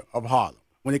savior of Harlem.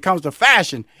 When it comes to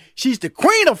fashion, she's the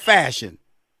queen of fashion.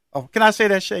 Oh, can I say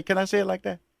that, Shay? Can I say it like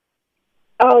that?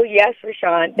 Oh, yes,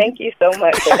 Rushion. Thank you so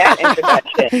much for that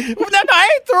introduction. No, I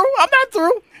ain't through. I'm not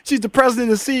through. She's the president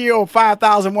and CEO of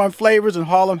 5001 Flavors and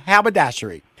Harlem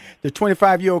Haberdashery. The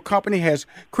 25-year-old company has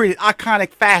created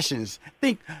iconic fashions.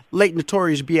 Think late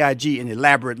Notorious B.I.G. in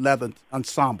elaborate leather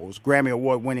ensembles, Grammy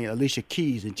Award-winning Alicia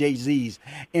Keys and Jay-Z's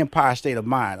Empire State of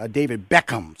Mind, or David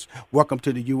Beckham's Welcome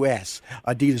to the U.S.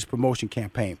 Adidas promotion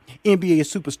campaign, NBA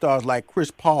superstars like Chris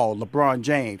Paul, LeBron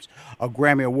James, a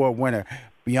Grammy Award winner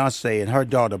Beyonce and her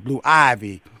daughter Blue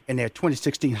Ivy in their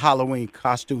 2016 Halloween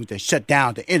costumes that shut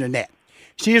down the internet.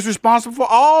 She is responsible for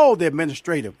all the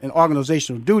administrative and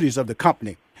organizational duties of the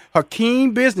company. Her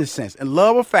keen business sense and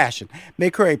love of fashion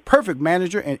make her a perfect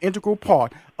manager and integral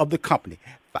part of the company.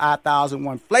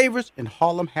 5001 Flavors and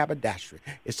Harlem Haberdashery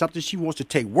is something she wants to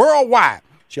take worldwide.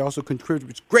 She also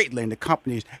contributes greatly in the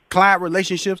company's client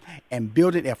relationships and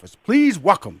building efforts. Please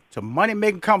welcome to Money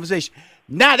Making Conversation.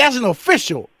 Now that's an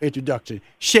official introduction,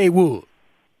 Shay Wood.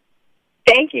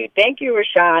 Thank you,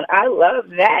 Rushion. I love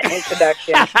that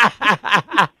introduction.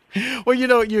 Well,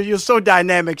 you're so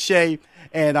dynamic, Shay.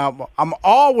 And I'm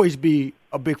always be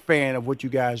a big fan of what you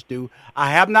guys do.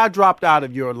 I have not dropped out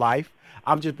of your life.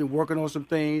 I've just been working on some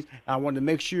things. I wanted to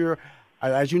make sure,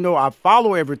 as you know, I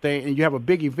follow everything, and you have a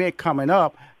big event coming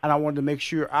up, and I wanted to make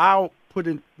sure I'll put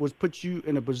you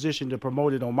in a position to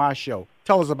promote it on my show.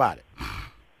 Tell us about it.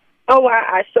 Oh,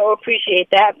 I so appreciate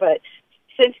that. But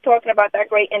since talking about that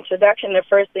great introduction, the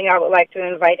first thing I would like to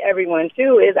invite everyone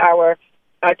to is our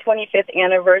 25th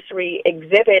anniversary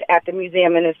exhibit at the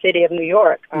museum in the city of New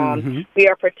York. We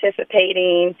are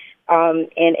participating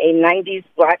in a 90s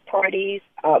Black Parties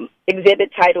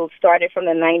exhibit titled Started from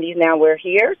the 90s, Now We're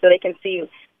Here, so they can see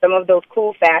some of those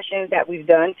cool fashions that we've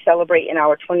done celebrating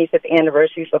our 25th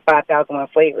anniversary for 5001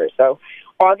 Flavors. So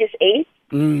August 8th,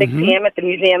 6 p.m. at the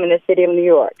museum in the city of New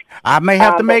York. I may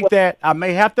have to make that.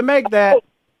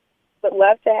 Would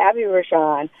love to have you,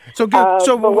 Rushion. So,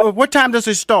 what time does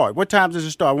it start?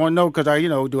 I want to know because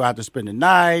do I have to spend the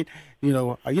night? You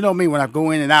know me when I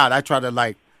go in and out, I try to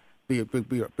be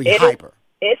hyper.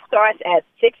 It starts at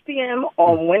 6 p.m.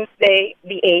 on Wednesday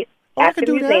the 8th at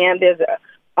the museum. There's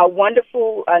a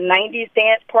wonderful 90s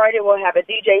dance party. We'll have a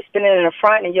DJ spinning in the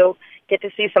front, and you'll get to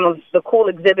see some of the cool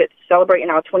exhibits celebrating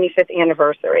our 25th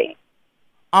anniversary.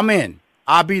 I'm in.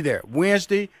 I'll be there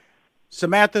Wednesday.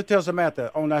 Tell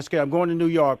Samantha on that scale. I'm going to New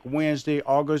York Wednesday,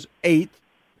 August 8th,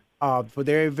 for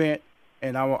their event,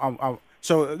 and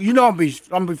So I'm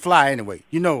gonna be fly anyway.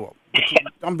 I'm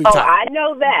gonna be Oh, tight. I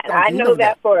know that. I know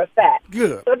that for a fact.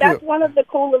 Good. So that's good. one of the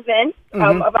cool events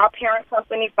of our parent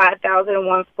company,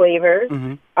 5001 Flavors.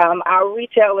 Our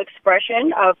retail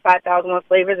expression of 5001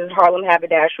 Flavors is Harlem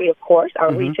Haberdashery, of course.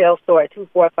 Our retail store at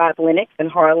 245 Lenox in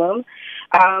Harlem.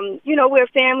 We're a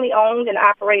family-owned and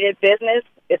operated business.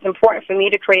 It's important for me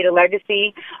to create a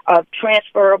legacy of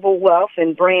transferable wealth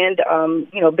and brand,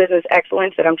 business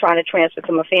excellence that I'm trying to transfer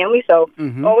to my family. So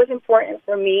always important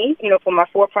for me, for my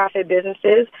for-profit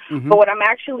businesses. But what I'm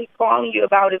actually calling you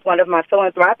about is one of my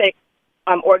philanthropic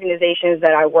organizations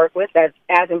that I work with that's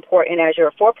as important as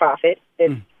your for-profit.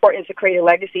 It's important to create a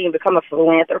legacy and become a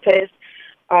philanthropist.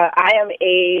 I am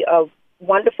a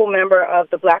wonderful member of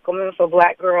the Black Women for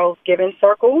Black Girls Giving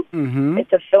Circle.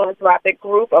 It's a philanthropic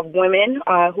group of women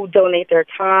who donate their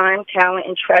time, talent,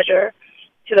 and treasure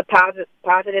to the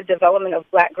positive development of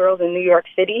black girls in New York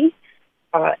City.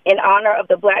 In honor of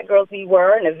the black girls we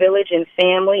were and the village and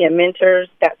family and mentors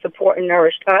that support and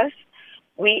nourished us,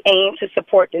 we aim to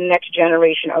support the next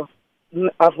generation of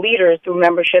leaders through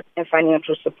membership and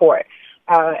financial support.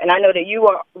 And I know that you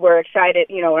were excited,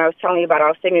 when I was telling you about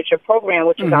our signature program,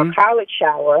 which is our college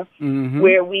shower,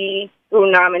 where we,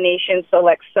 through nomination,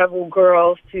 select several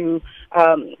girls to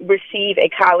receive a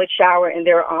college shower in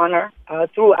their honor.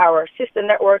 Through our sister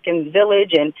network and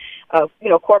village and,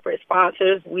 corporate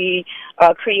sponsors, we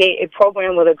create a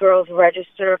program where the girls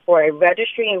register for a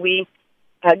registry, and we,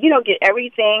 get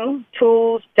everything,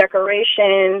 tools,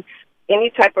 decoration, any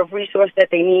type of resource that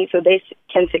they need so they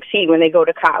can succeed when they go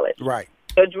to college. Right.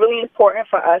 So it's really important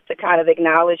for us to kind of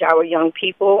acknowledge our young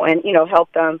people and,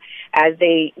 help them as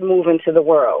they move into the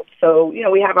world. So,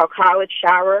 we have our college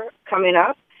shower coming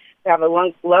up. We have a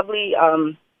lovely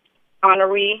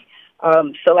honoree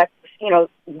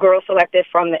girls selected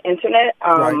from the internet,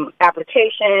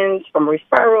 applications, from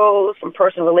referrals, from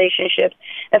personal relationships.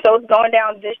 And so it's going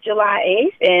down this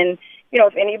July 8th. And,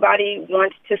 if anybody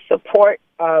wants to support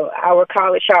our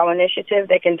college shower initiative,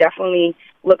 they can definitely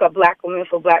look up Black Women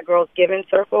for Black Girls Giving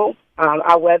Circle.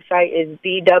 Our website is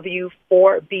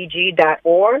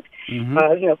bw4bg.org.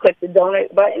 Click the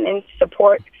donate button and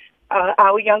support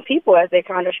our young people as they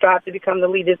kind of strive to become the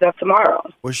leaders of tomorrow.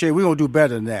 Well, Shay, we're going to do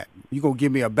better than that. You're going to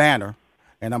give me a banner,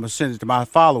 and I'm going to send it to my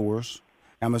followers.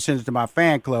 I'm going to send it to my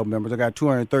fan club members. I got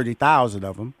 230,000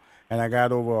 of them, and I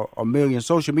got over 1 million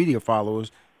social media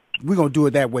followers. We're going to do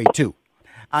it that way, too.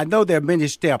 I know there are many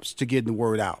steps to getting the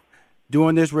word out.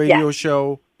 Doing this radio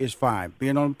show is fine.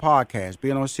 Being on a podcast,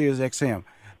 being on Sirius XM.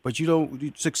 But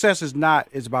success is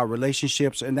about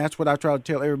relationships, and that's what I try to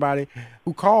tell everybody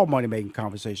who call Money Making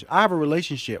Conversation. I have a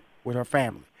relationship with her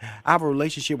family. I have a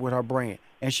relationship with her brand,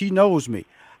 and she knows me.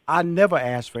 I never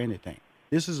ask for anything.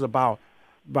 This is about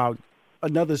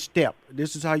another step.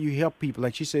 This is how you help people.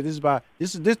 Like she said,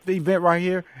 this event right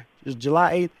here is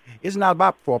July 8th. It's not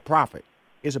about for profit.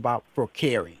 It's about for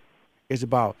caring. It's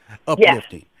about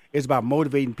uplifting. It's about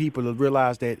motivating people to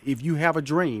realize that if you have a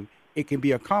dream, it can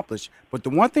be accomplished. But the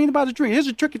one thing about a dream, here's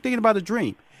the tricky thing about a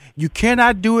dream. You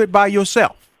cannot do it by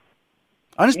yourself.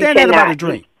 Understand that about a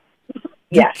dream.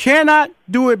 You cannot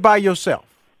do it by yourself.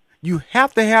 You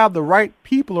have to have the right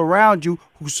people around you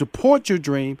who support your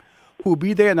dream, who will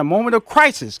be there in a moment of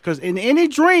crisis. Because in any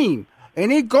dream,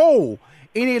 any goal,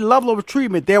 any level of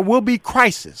achievement, there will be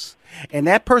crisis. And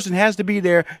that person has to be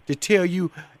there to tell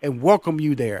you and welcome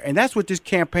you there. And that's what this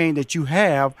campaign that you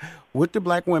have with the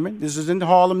black women. This is in the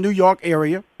Harlem, New York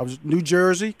area, of New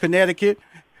Jersey, Connecticut,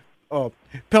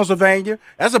 Pennsylvania.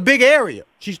 That's a big area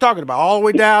she's talking about. All the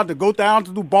way down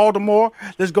to Baltimore.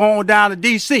 Let's go on down to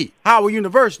D.C., Howard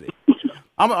University.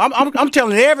 I'm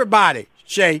telling everybody,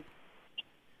 Shay.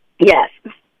 Yes.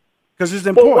 Because it's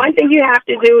important. Well, one thing you have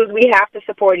to do is we have to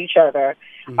support each other.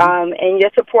 And your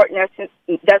support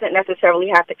doesn't necessarily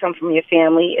have to come from your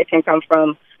family. It can come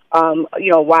from,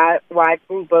 a wide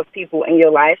group of people in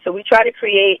your life. So we try to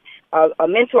create a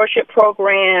mentorship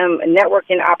program, a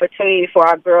networking opportunity for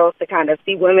our girls to kind of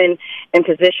see women in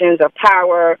positions of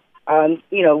power.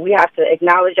 We have to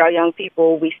acknowledge our young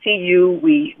people. We see you.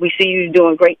 We see you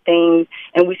doing great things,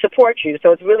 and we support you.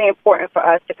 So it's really important for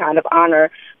us to kind of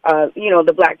honor,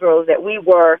 the black girls that we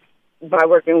were by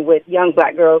working with young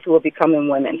black girls who are becoming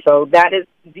women. So that is,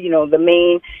 the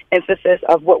main emphasis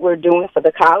of what we're doing for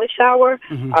the college shower.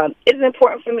 It is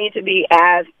important for me to be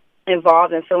as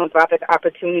involved in philanthropic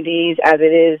opportunities as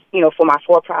it is, for my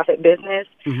for-profit business.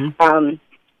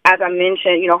 As I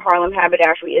mentioned, Harlem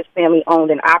Haberdashery is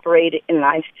family-owned and operated, and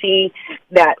I see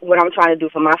that what I'm trying to do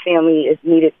for my family is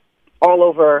needed all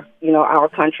over, our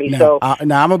country. Now I'm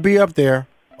going to be up there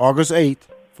August 8th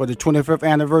for the 25th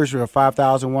anniversary of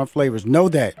 5001 Flavors. Know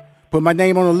that. Put my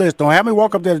name on the list. Don't have me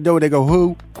walk up to the door. They go,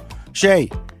 who? Shay.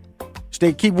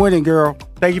 Keep winning, girl.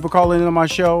 Thank you for calling in on my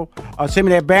show. Send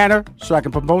me that banner so I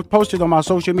can post it on my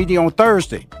social media on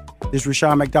Thursday. This is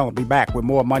Rushion McDonald. Be back with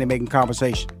more Money Making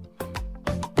Conversation.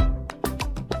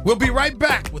 We'll be right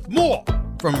back with more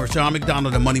from Rushion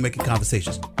McDonald and Money Making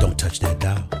Conversations. Don't touch that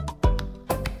dial.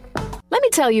 Let me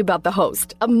tell you about the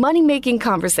host of Money Making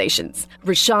Conversations,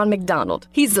 Rushion McDonald.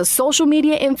 He's a social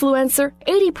media influencer.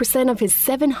 80% of his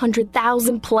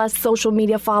 700,000 plus social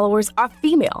media followers are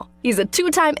female. He's a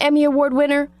 2-time Emmy Award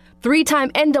winner,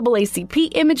 3-time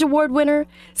NAACP Image Award winner,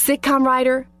 sitcom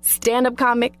writer, stand-up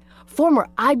comic, former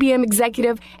IBM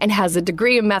executive, and has a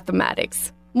degree in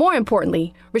mathematics. More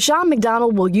importantly, Rushion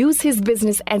McDonald will use his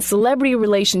business and celebrity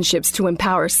relationships to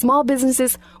empower small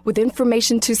businesses with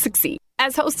information to succeed.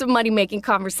 As host of Money Making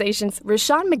Conversations,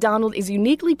 Rushion McDonald is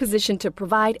uniquely positioned to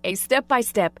provide a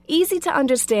step-by-step,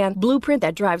 easy-to-understand blueprint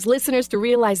that drives listeners to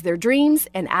realize their dreams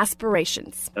and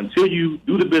aspirations. Until you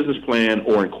do the business plan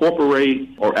or incorporate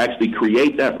or actually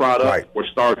create that product or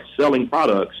start selling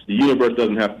products, the universe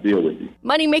doesn't have to deal with you.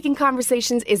 Money Making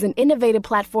Conversations is an innovative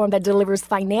platform that delivers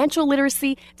financial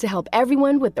literacy to help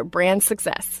everyone with their brand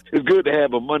success. It's good to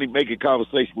have a money-making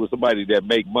conversation with somebody that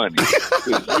make money.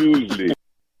 It's usually...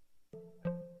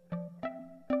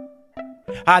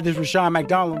 Hi, this is Rushion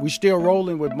McDonald. We still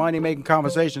rolling with Money Making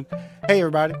Conversation. Hey,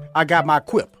 everybody, I got my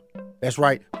Quip. That's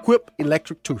right, Quip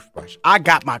electric toothbrush. I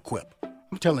got my Quip.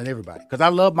 I'm telling everybody because I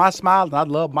love my smile and I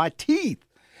love my teeth.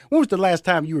 When was the last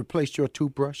time you replaced your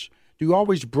toothbrush? Do you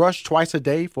always brush twice a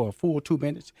day for a full 2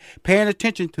 minutes? Paying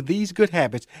attention to these good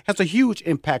habits has a huge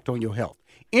impact on your health.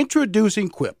 Introducing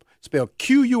Quip, spelled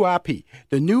Q-U-I-P,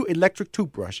 the new electric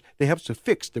toothbrush that helps to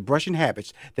fix the brushing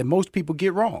habits that most people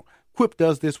get wrong. Quip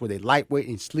does this with a lightweight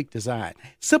and sleek design,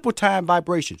 simple time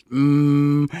vibrations,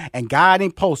 and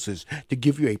guiding pulses to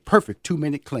give you a perfect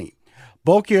 2-minute clean.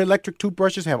 Bulkier electric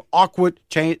toothbrushes have awkward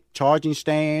charging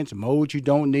stands, modes you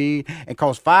don't need, and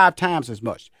cost 5 times as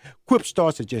much. Quip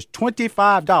starts at just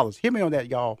 $25. Hear me on that,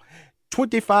 y'all.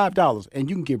 $25, and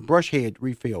you can get brush head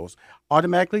refills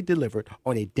automatically delivered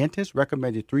on a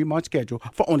dentist-recommended 3-month schedule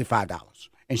for only $5.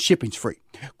 And shipping's free.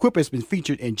 Quip has been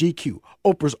featured in GQ,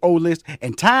 Oprah's O List,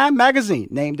 and Time Magazine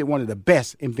named it one of the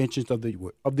best inventions of the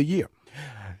year.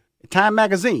 Time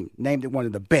Magazine named it one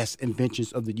of the best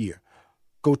inventions of the year.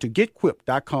 Go to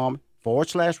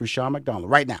getquip.com/Rushion McDonald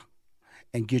right now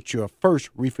and get your first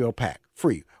refill pack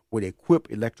free with a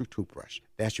Quip electric toothbrush.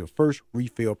 That's your first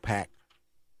refill pack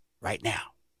right now.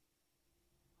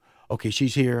 Okay,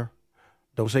 she's here.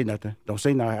 Don't say nothing. Don't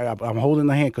say nothing. I'm holding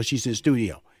her hand because she's in the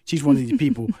studio. She's one of these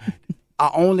people.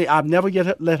 I've never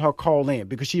yet let her call in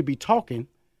because she'd be talking,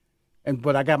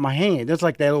 but I got my hand. That's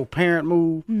like that old parent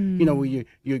move, you know, where you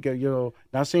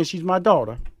not saying she's my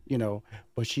daughter, you know,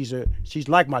 but she's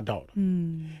like my daughter,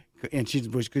 and she's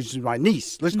my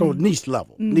niece. Let's go niece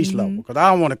level, because I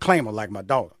don't want to claim her like my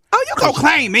daughter. Oh, you gonna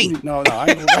claim me? No, I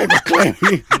ain't gonna claim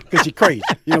me because she's crazy.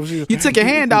 You know, you took your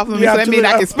hand off of me, so that means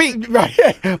I can speak.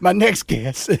 Right. My next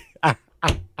guest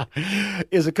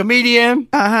is a comedian,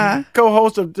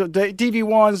 co-host of the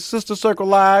TV1's Sister Circle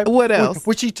Live. What else?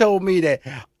 Which she told me that,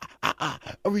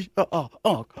 let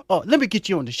me get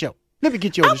you on the show. Let me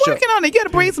get you on the show. I'm working on it. You got to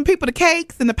bring some people the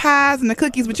cakes and the pies and the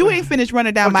cookies, but you ain't finished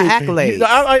running down my accolades.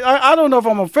 I don't know if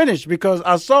I'm gonna finish because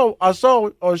I saw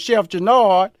Chef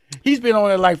Jannard. He's been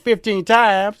on it like 15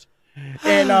 times,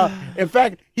 and in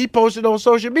fact, he posted on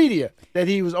social media that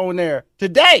he was on there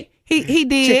today. He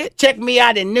did. Check me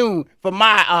out at noon for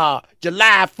my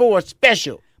July 4th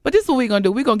special. But this is what we're going to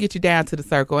do. We're going to get you down to the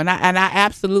circle. And I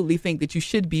absolutely think that you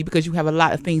should be because you have a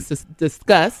lot of things to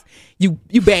discuss. You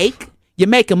bake. You're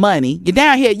making money. You're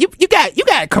down here. You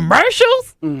got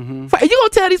commercials? Mm-hmm. You going to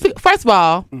tell these people? First of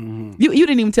all, you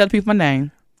didn't even tell the people my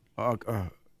name.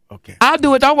 Okay. I'll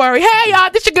do it. Don't worry. Hey, y'all.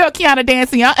 This your girl, Kiana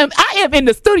Dancing. I am in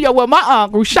the studio with my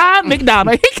uncle, Rushion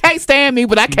McDonald. He can't stand me,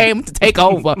 but I came to take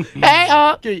over.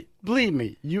 Hey, believe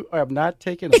me, you have not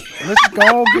taken it. Let's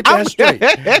go and get that straight.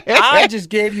 I just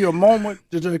gave you a moment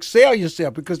to excel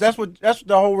yourself because that's the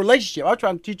whole relationship. I'm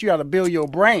trying to teach you how to build your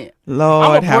brand. Lord,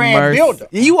 I'm a brand builder.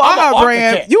 You are a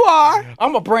brand. You are.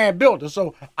 I'm a brand builder.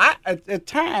 So at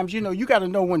times, you know, you got to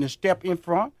know when to step in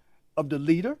front of the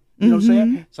leader. You know what I'm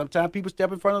saying? Sometimes people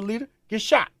step in front of the leader, get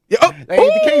shot. That ain't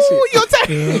the case here.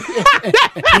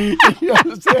 You know what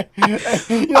I'm saying?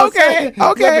 You know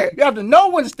okay. You have to know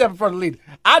when to step in front of the leader.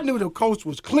 I knew the coast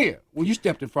was clear when you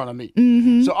stepped in front of me.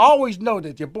 So always know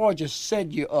that your boy just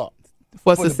set you up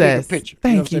for success. The bigger picture.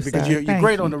 Thank you, because sir. you're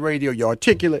great on the radio. You're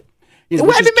articulate. You know,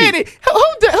 wait a minute.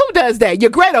 Who does that? You're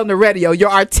great on the radio.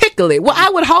 You're articulate. Well, I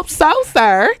would hope so,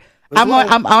 sir.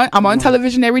 I'm on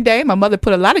television every day. My mother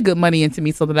put a lot of good money into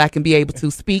me so that I can be able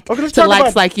to speak to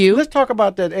likes like you. Let's talk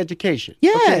about that education.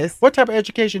 Yes. Okay. What type of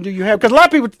education do you have? Because a lot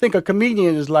of people think a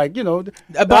comedian is like, a bunch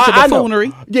of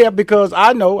buffoonery. Yeah, because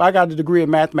I know I got a degree in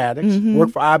mathematics,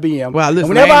 work for IBM. Well, listen,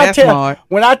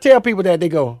 when I tell people that, they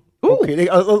go, okay,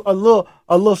 a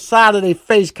little side of their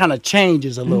face kind of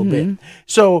changes a little bit.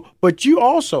 So, but you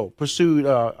also pursued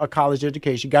a college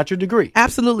education, got your degree.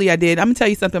 Absolutely, I did. I'm gonna tell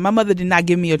you something. My mother did not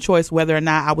give me a choice whether or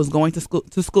not I was going to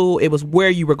school. It was where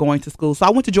you were going to school. So I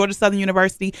went to Georgia Southern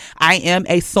University. I am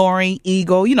a soaring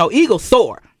eagle. Eagles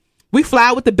soar. We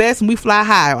fly with the best and we fly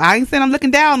high. I ain't saying I'm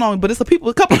looking down on, but it's a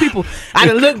couple people. I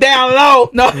done look down low.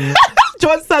 No.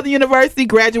 Georgia Southern University,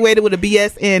 graduated with a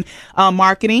BS in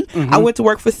marketing. I went to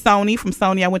work for Sony. From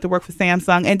Sony, I went to work for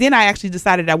Samsung. And then I actually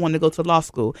decided I wanted to go to law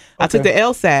school. I took the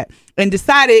LSAT and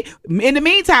decided, in the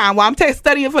meantime, while I'm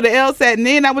studying for the LSAT, and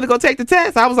then I went to go take the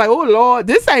test, I was like, oh, Lord,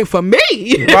 this ain't for me.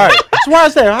 Right. That's why I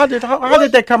say, how did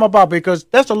that come about? Because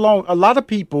that's a lot of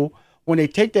people, when they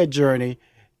take that journey,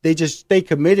 they just stay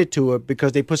committed to it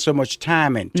because they put so much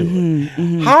time into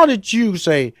it. How did you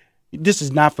say, this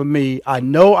is not for me? I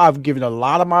know I've given a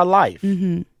lot of my life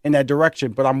in that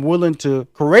direction, but I'm willing to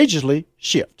courageously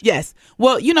shift. Yes.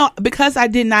 Well, because I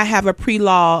did not have a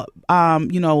pre-law,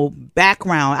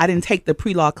 background, I didn't take the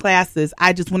pre-law classes.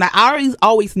 I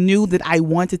always knew that I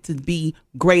wanted to be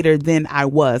greater than I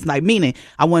was. Like, meaning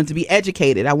I wanted to be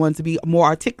educated. I wanted to be more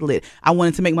articulate. I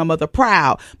wanted to make my mother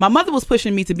proud. My mother was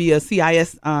pushing me to be a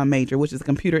CIS major, which is a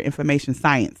computer information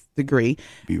science degree.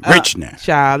 Be rich now.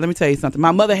 Child, let me tell you something.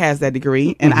 My mother has that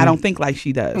degree, and I don't think like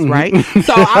she does, right?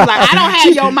 So I'm like, I don't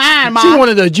have your mind, Mom. She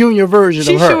wanted a junior version of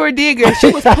her. She sure did, girl.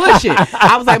 She was pushing.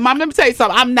 I was like, Mom, let me tell you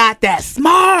something. I'm not that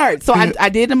smart. So I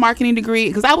did the marketing degree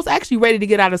because I was actually ready to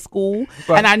get out of school.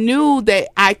 Right. And I knew that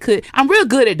I could. I'm real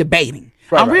good at debating.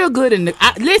 I'm real good in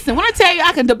listen, when I tell you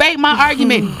I can debate my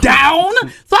argument down,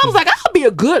 so I was like, I'll be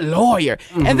a good lawyer.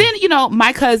 And then,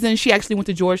 my cousin, she actually went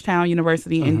to Georgetown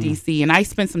University in D.C., and I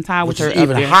spent some time with her.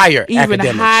 Even higher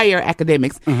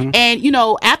academics. And,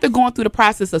 after going through the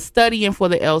process of studying for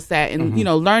the LSAT and,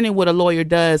 learning what a lawyer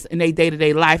does in their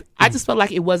day-to-day life, I just felt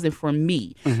like it wasn't for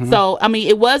me. So,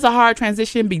 it was a hard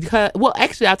transition because, well,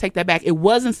 actually, I'll take that back. It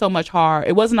wasn't so much hard.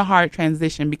 It wasn't a hard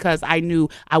transition because I knew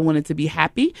I wanted to be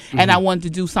happy and I wanted to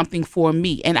do something for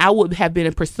me, and I would have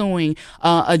been pursuing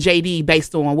a JD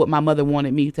based on what my mother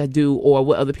wanted me to do or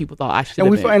what other people thought I should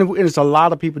have been. And it's a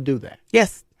lot of people do that.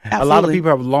 Yes, absolutely. A lot of people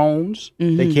have loans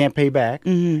they can't pay back,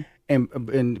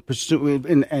 and pursue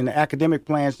in academic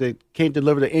plans that can't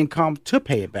deliver the income to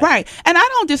pay it back. Right, and I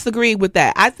don't disagree with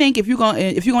that. I think if you're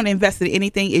going to invest in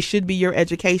anything, it should be your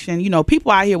education.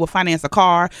 People out here will finance a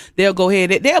car. They'll go ahead.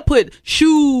 They'll put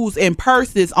shoes and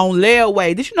purses on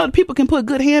layaway. Did you know that people can put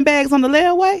good handbags on the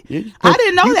layaway? I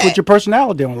didn't know that. Put your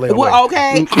personality on layaway. Well,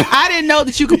 okay. I didn't know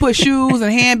that you could put shoes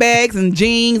and handbags and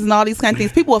jeans and all these kind of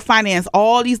things. People will finance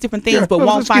all these different things, but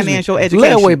won't finance your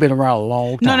education. Layaway been around a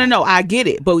long time. No. I get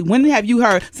it, but when have you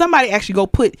heard somebody actually go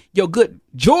put your good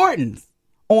Jordans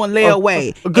on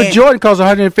layaway? A good Jordan costs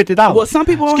 $150. Well, some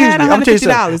people don't have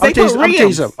 $150. They put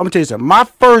rims. I'm gonna tell you something. My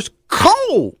first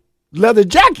cold leather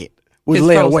jacket was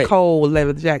layaway. First cold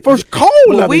leather jacket. First cold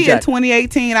leather jacket. In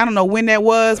 2018. I don't know when that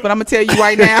was, but I'm gonna tell you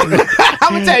right now.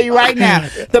 I'm gonna tell you right now.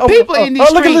 The people in these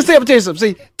streets. Look, I'm gonna tell you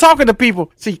something. See, talking to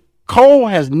people. See, cold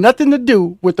has nothing to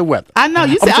do with the weather. I know.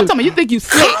 I'm talking about you think you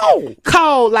slick.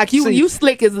 Cold like you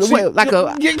slick is like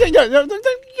a.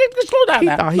 Slow down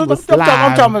now. Thought he was live.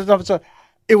 I'm talking about.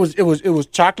 It was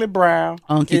chocolate brown.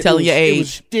 You're telling your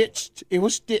age. It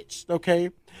was stitched. Okay.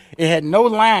 It had no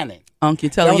lining. You're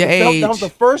telling your age. That was the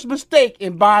first mistake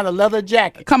in buying a leather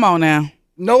jacket. Come on now.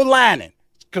 No lining,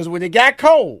 because when it got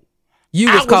cold. You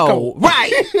was cold.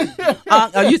 Right.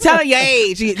 You telling your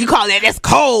age. You call that's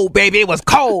cold, baby. It was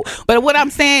cold. But what I'm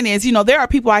saying is, there are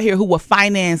people out here who will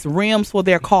finance rims for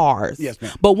their cars, yes,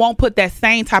 ma'am, but won't put that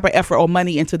same type of effort or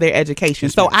money into their education.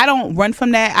 Yes, so ma'am. I don't run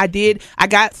from that. I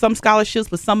got some scholarships,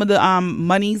 but some of the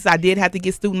monies I did have to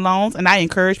get student loans. And I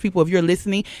encourage people, if you're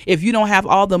listening, if you don't have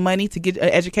all the money to get an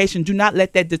education, do not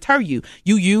let that deter you.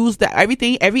 You use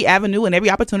every avenue and every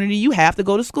opportunity you have to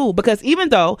go to school, because even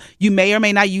though you may or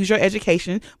may not use your education,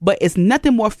 but it's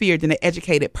nothing more feared than an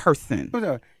educated person.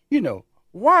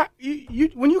 Why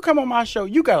when you come on my show,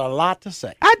 you got a lot to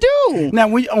say. I do. Now,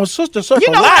 when on Sister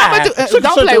Circle Live, what I'm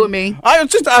don't play with me. I'll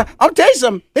tell you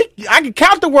something. I can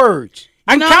count the words.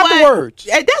 I can count the words.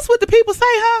 That's what the people say,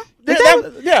 huh?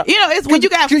 Yeah. It's when you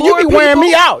got 4 You be wearing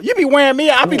me out. You be wearing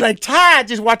me out. I'll be like tired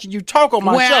just watching you talk on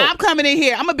my show. I'm coming in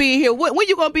here. I'm going to be in here. When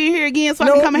you going to be in here again so I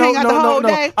can come and hang out the whole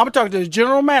day? I'm going to talk to the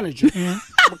general manager.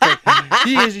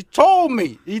 He told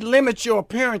me he limits your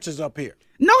appearances up here.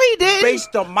 No, he didn't.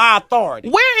 Based on my authority.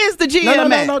 Where is the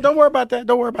GM No, don't worry about that.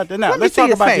 Don't worry about that. Now, let's talk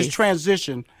about this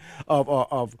transition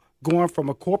of going from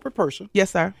a corporate person.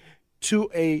 Yes, sir. To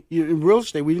in real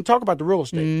estate. We didn't talk about the real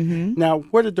estate. Mm-hmm. Now,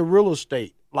 where did the real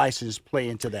estate license play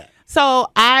into that?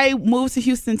 So I moved to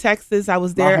Houston, Texas. I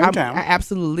was there.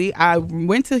 Absolutely. I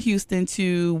went to Houston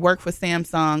to work for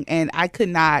Samsung, and I could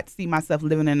not see myself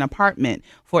living in an apartment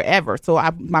forever. So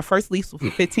my first lease was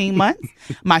for 15 months.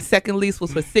 My second lease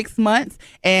was for 6 months,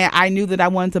 and I knew that I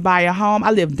wanted to buy a home.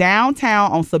 I lived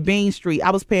downtown on Sabine Street.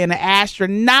 I was paying an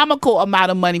astronomical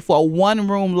amount of money for a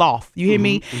one-room loft. You hear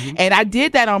me? Mm-hmm. And I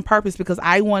did that on purpose because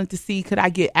I wanted to see, could I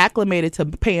get acclimated to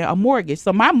paying a mortgage?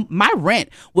 So my rent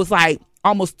was like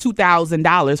almost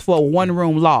 $2,000 for a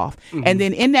one-room loft. Mm-hmm. And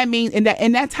then in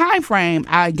that time frame,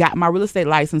 I got my real estate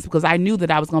license because I knew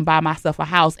that I was going to buy myself a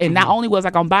house. And not only was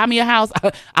I going to buy me a house,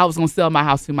 I was going to sell my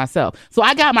house to myself. So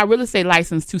I got my real estate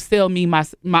license to sell me my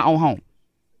own home.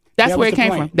 That's where it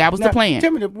came from. That was the plan.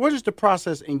 Tell me, what is the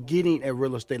process in getting a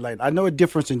real estate license? I know a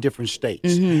difference in different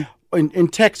states. Mm-hmm. In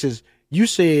Texas, you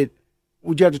said,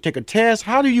 would you have to take a test?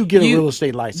 How do you get a real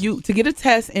estate license? To get a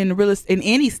test in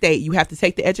any state, you have to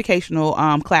take the educational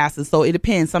classes. So it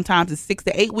depends. Sometimes it's 6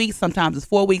 to 8 weeks. Sometimes it's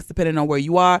 4 weeks, depending on where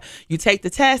you are. You take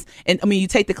the test, you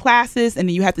take the classes, and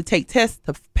then you have to take tests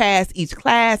to pass each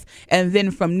class. And then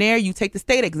from there, you take the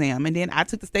state exam. And then I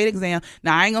took the state exam.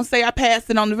 Now, I ain't going to say I passed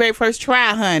it on the very first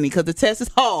try, honey, because the test is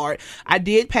hard. I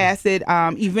did pass it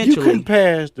eventually. You couldn't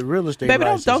pass the real estate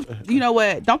license. Baby, don't, you know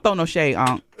what? Don't throw no shade,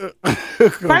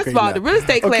 First of all, the real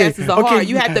estate classes are hard.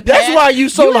 You have to pass. That's why you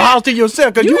sold the house to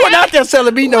yourself, because you weren't out there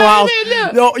selling me no house.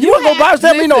 No, you weren't going to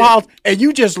sell me no house, and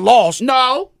you just lost.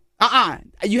 No.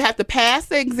 You have to pass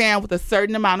the exam with a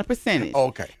certain amount of percentage.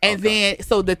 Okay. And then,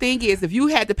 so the thing is, if you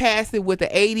had to pass it with an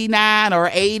 89 or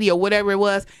 80 or whatever it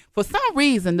was, for some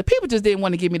reason, the people just didn't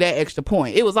want to give me that extra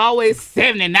point. It was always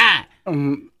 79.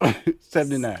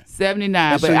 79.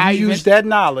 79. But I used that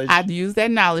knowledge. I used that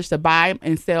knowledge to buy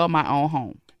and sell my own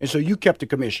home. And so you kept the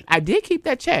commission. I did keep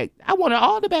that check. I wanted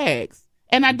all the bags.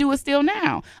 And I do it still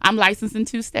now. I'm licensed in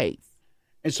 2 states.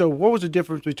 And so what was the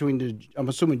difference between I'm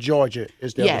assuming Georgia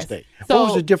is the other state. So, what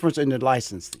was the difference in the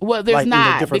licensing? Well, there's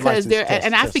not, because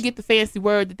I forget the fancy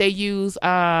word that they use,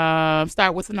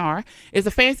 start with an R. It's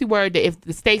a fancy word that if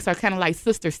the states are kind of like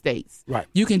sister states, right?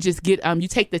 You can just get, you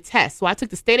take the test. So I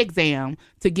took the state exam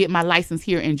to get my license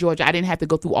here in Georgia. I didn't have to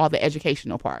go through all the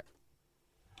educational part.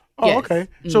 Oh, yes. Okay.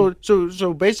 Mm-hmm.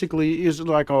 So basically, it's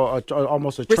like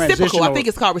almost a transitional. Reciprocal. I think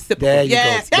it's called reciprocal. There you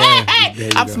yes. Go. Hey,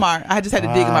 I'm smart. I just had to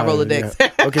dig in my Rolodex. Yeah.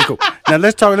 Okay, cool. Now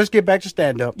let's get back to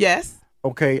stand up. Yes.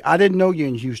 Okay, I didn't know you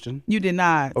in Houston. You did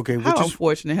not. Okay, how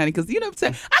unfortunate, honey. Because you know what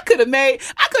I'm saying. I could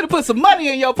have put some money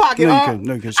in your pocket. No,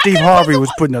 you couldn't. Steve Harvey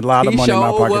was putting a lot of money in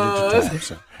my pocket at the time.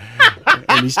 So.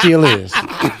 And he still is.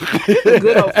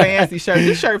 Good old fancy shirt.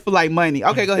 His shirt for like money.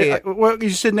 Okay, go ahead. Well, you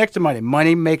sit next to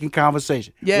money making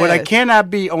conversation. Yes. What I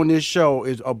cannot be on this show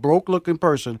is a broke looking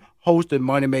person hosting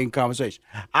money making conversation.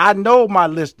 I know my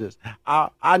listeners.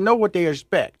 I know what they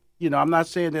expect. You know, I'm not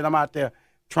saying that I'm out there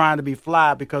trying to be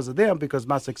fly because of them, because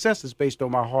my success is based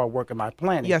on my hard work and my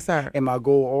planning. Yes, sir. And my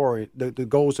goal or the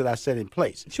goals that I set in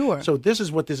place. Sure. So this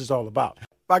is what this is all about.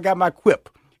 I got my Quip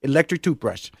electric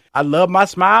toothbrush. I love my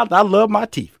smile. I love my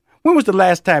teeth. When was the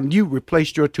last time you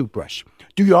replaced your toothbrush?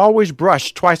 Do you always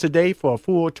brush twice a day for a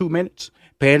full 2 minutes?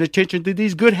 Paying attention to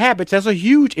these good habits has a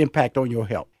huge impact on your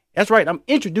health. That's right, I'm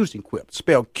introducing Quip,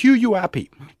 spelled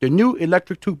Q-U-I-P, the new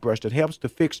electric toothbrush that helps to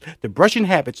fix the brushing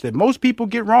habits that most people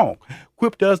get wrong.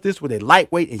 Quip does this with a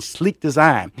lightweight and sleek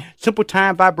design. Simple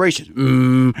time vibrations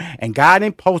and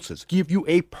guiding pulses give you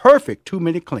a perfect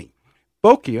 2-minute clean.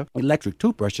 Bokia electric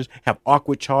toothbrushes have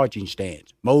awkward charging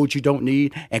stands, modes you don't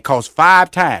need, and cost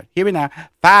 5 times, hear me now,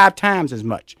 5 times as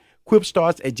much. Quip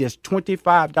starts at just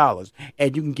 $25,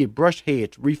 and you can get brush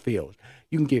heads refills.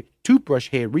 You can get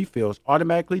toothbrush head refills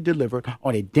automatically delivered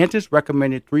on a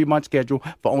dentist-recommended 3-month schedule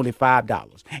for only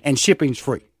 $5, and shipping's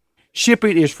free.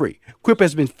 Shipping is free. Quip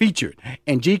has been featured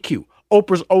in GQ,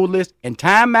 Oprah's O-List, and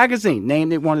Time Magazine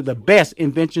named it one of the best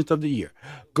inventions of the year.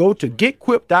 Go to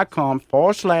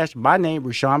getquip.com/my name,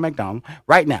 Rushion McDonald,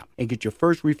 right now and get your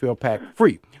first refill pack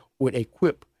free with a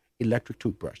Quip electric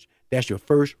toothbrush. That's your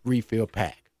first refill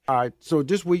pack. All right, so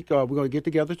this week we're going to get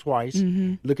together twice,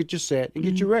 look at your set, and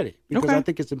get you ready. Because I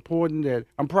think it's important that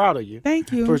I'm proud of you.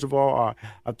 Thank you. First of all,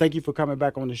 thank you for coming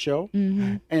back on the show.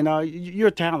 And you're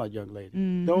a talented young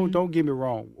lady. Don't get me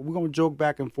wrong. We're going to joke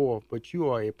back and forth, but you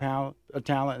are a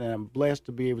talent, and I'm blessed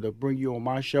to be able to bring you on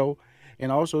my show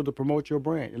and also to promote your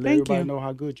brand and let Thank everybody you. know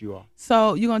how good you are.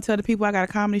 So you're going to tell the people I got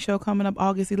a comedy show coming up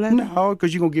August 11th? No,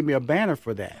 because you're going to give me a banner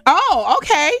for that. Oh,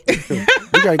 okay.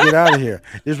 We got to get out of here.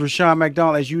 This is Rushion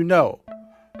McDonald. As you know,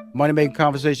 Money Making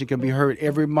Conversation can be heard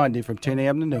every Monday from 10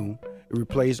 a.m. to noon. It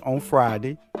replays on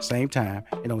Friday, same time,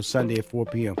 and on Sunday at 4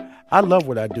 p.m. I love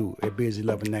what I do at Biz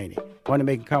 1190. Money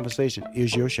Making Conversation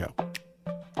is your show. I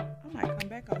might come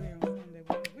back over here on Sunday.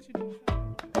 What you doing?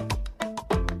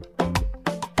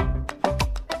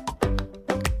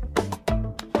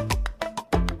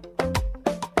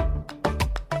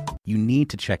 You need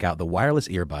to check out the wireless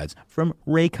earbuds from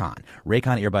Raycon.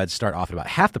 Raycon earbuds start off at about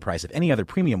half the price of any other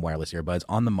premium wireless earbuds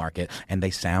on the market, and they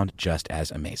sound just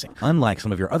as amazing. Unlike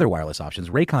some of your other wireless options,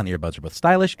 Raycon earbuds are both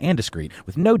stylish and discreet,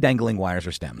 with no dangling wires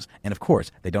or stems. And of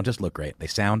course, they don't just look great, they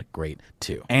sound great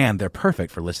too. And they're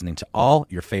perfect for listening to all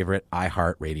your favorite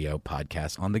iHeartRadio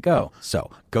podcasts on the go. So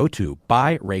go to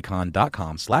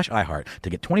buyraycon.com/iHeart to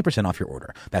get 20% off your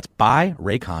order. That's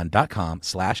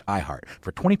buyraycon.com/iHeart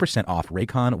for 20% off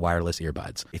Raycon wireless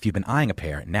earbuds. If you've been eyeing a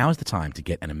pair, now's the time to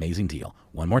get an amazing deal.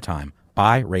 One more time,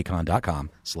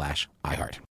 buyraycon.com/iHeart.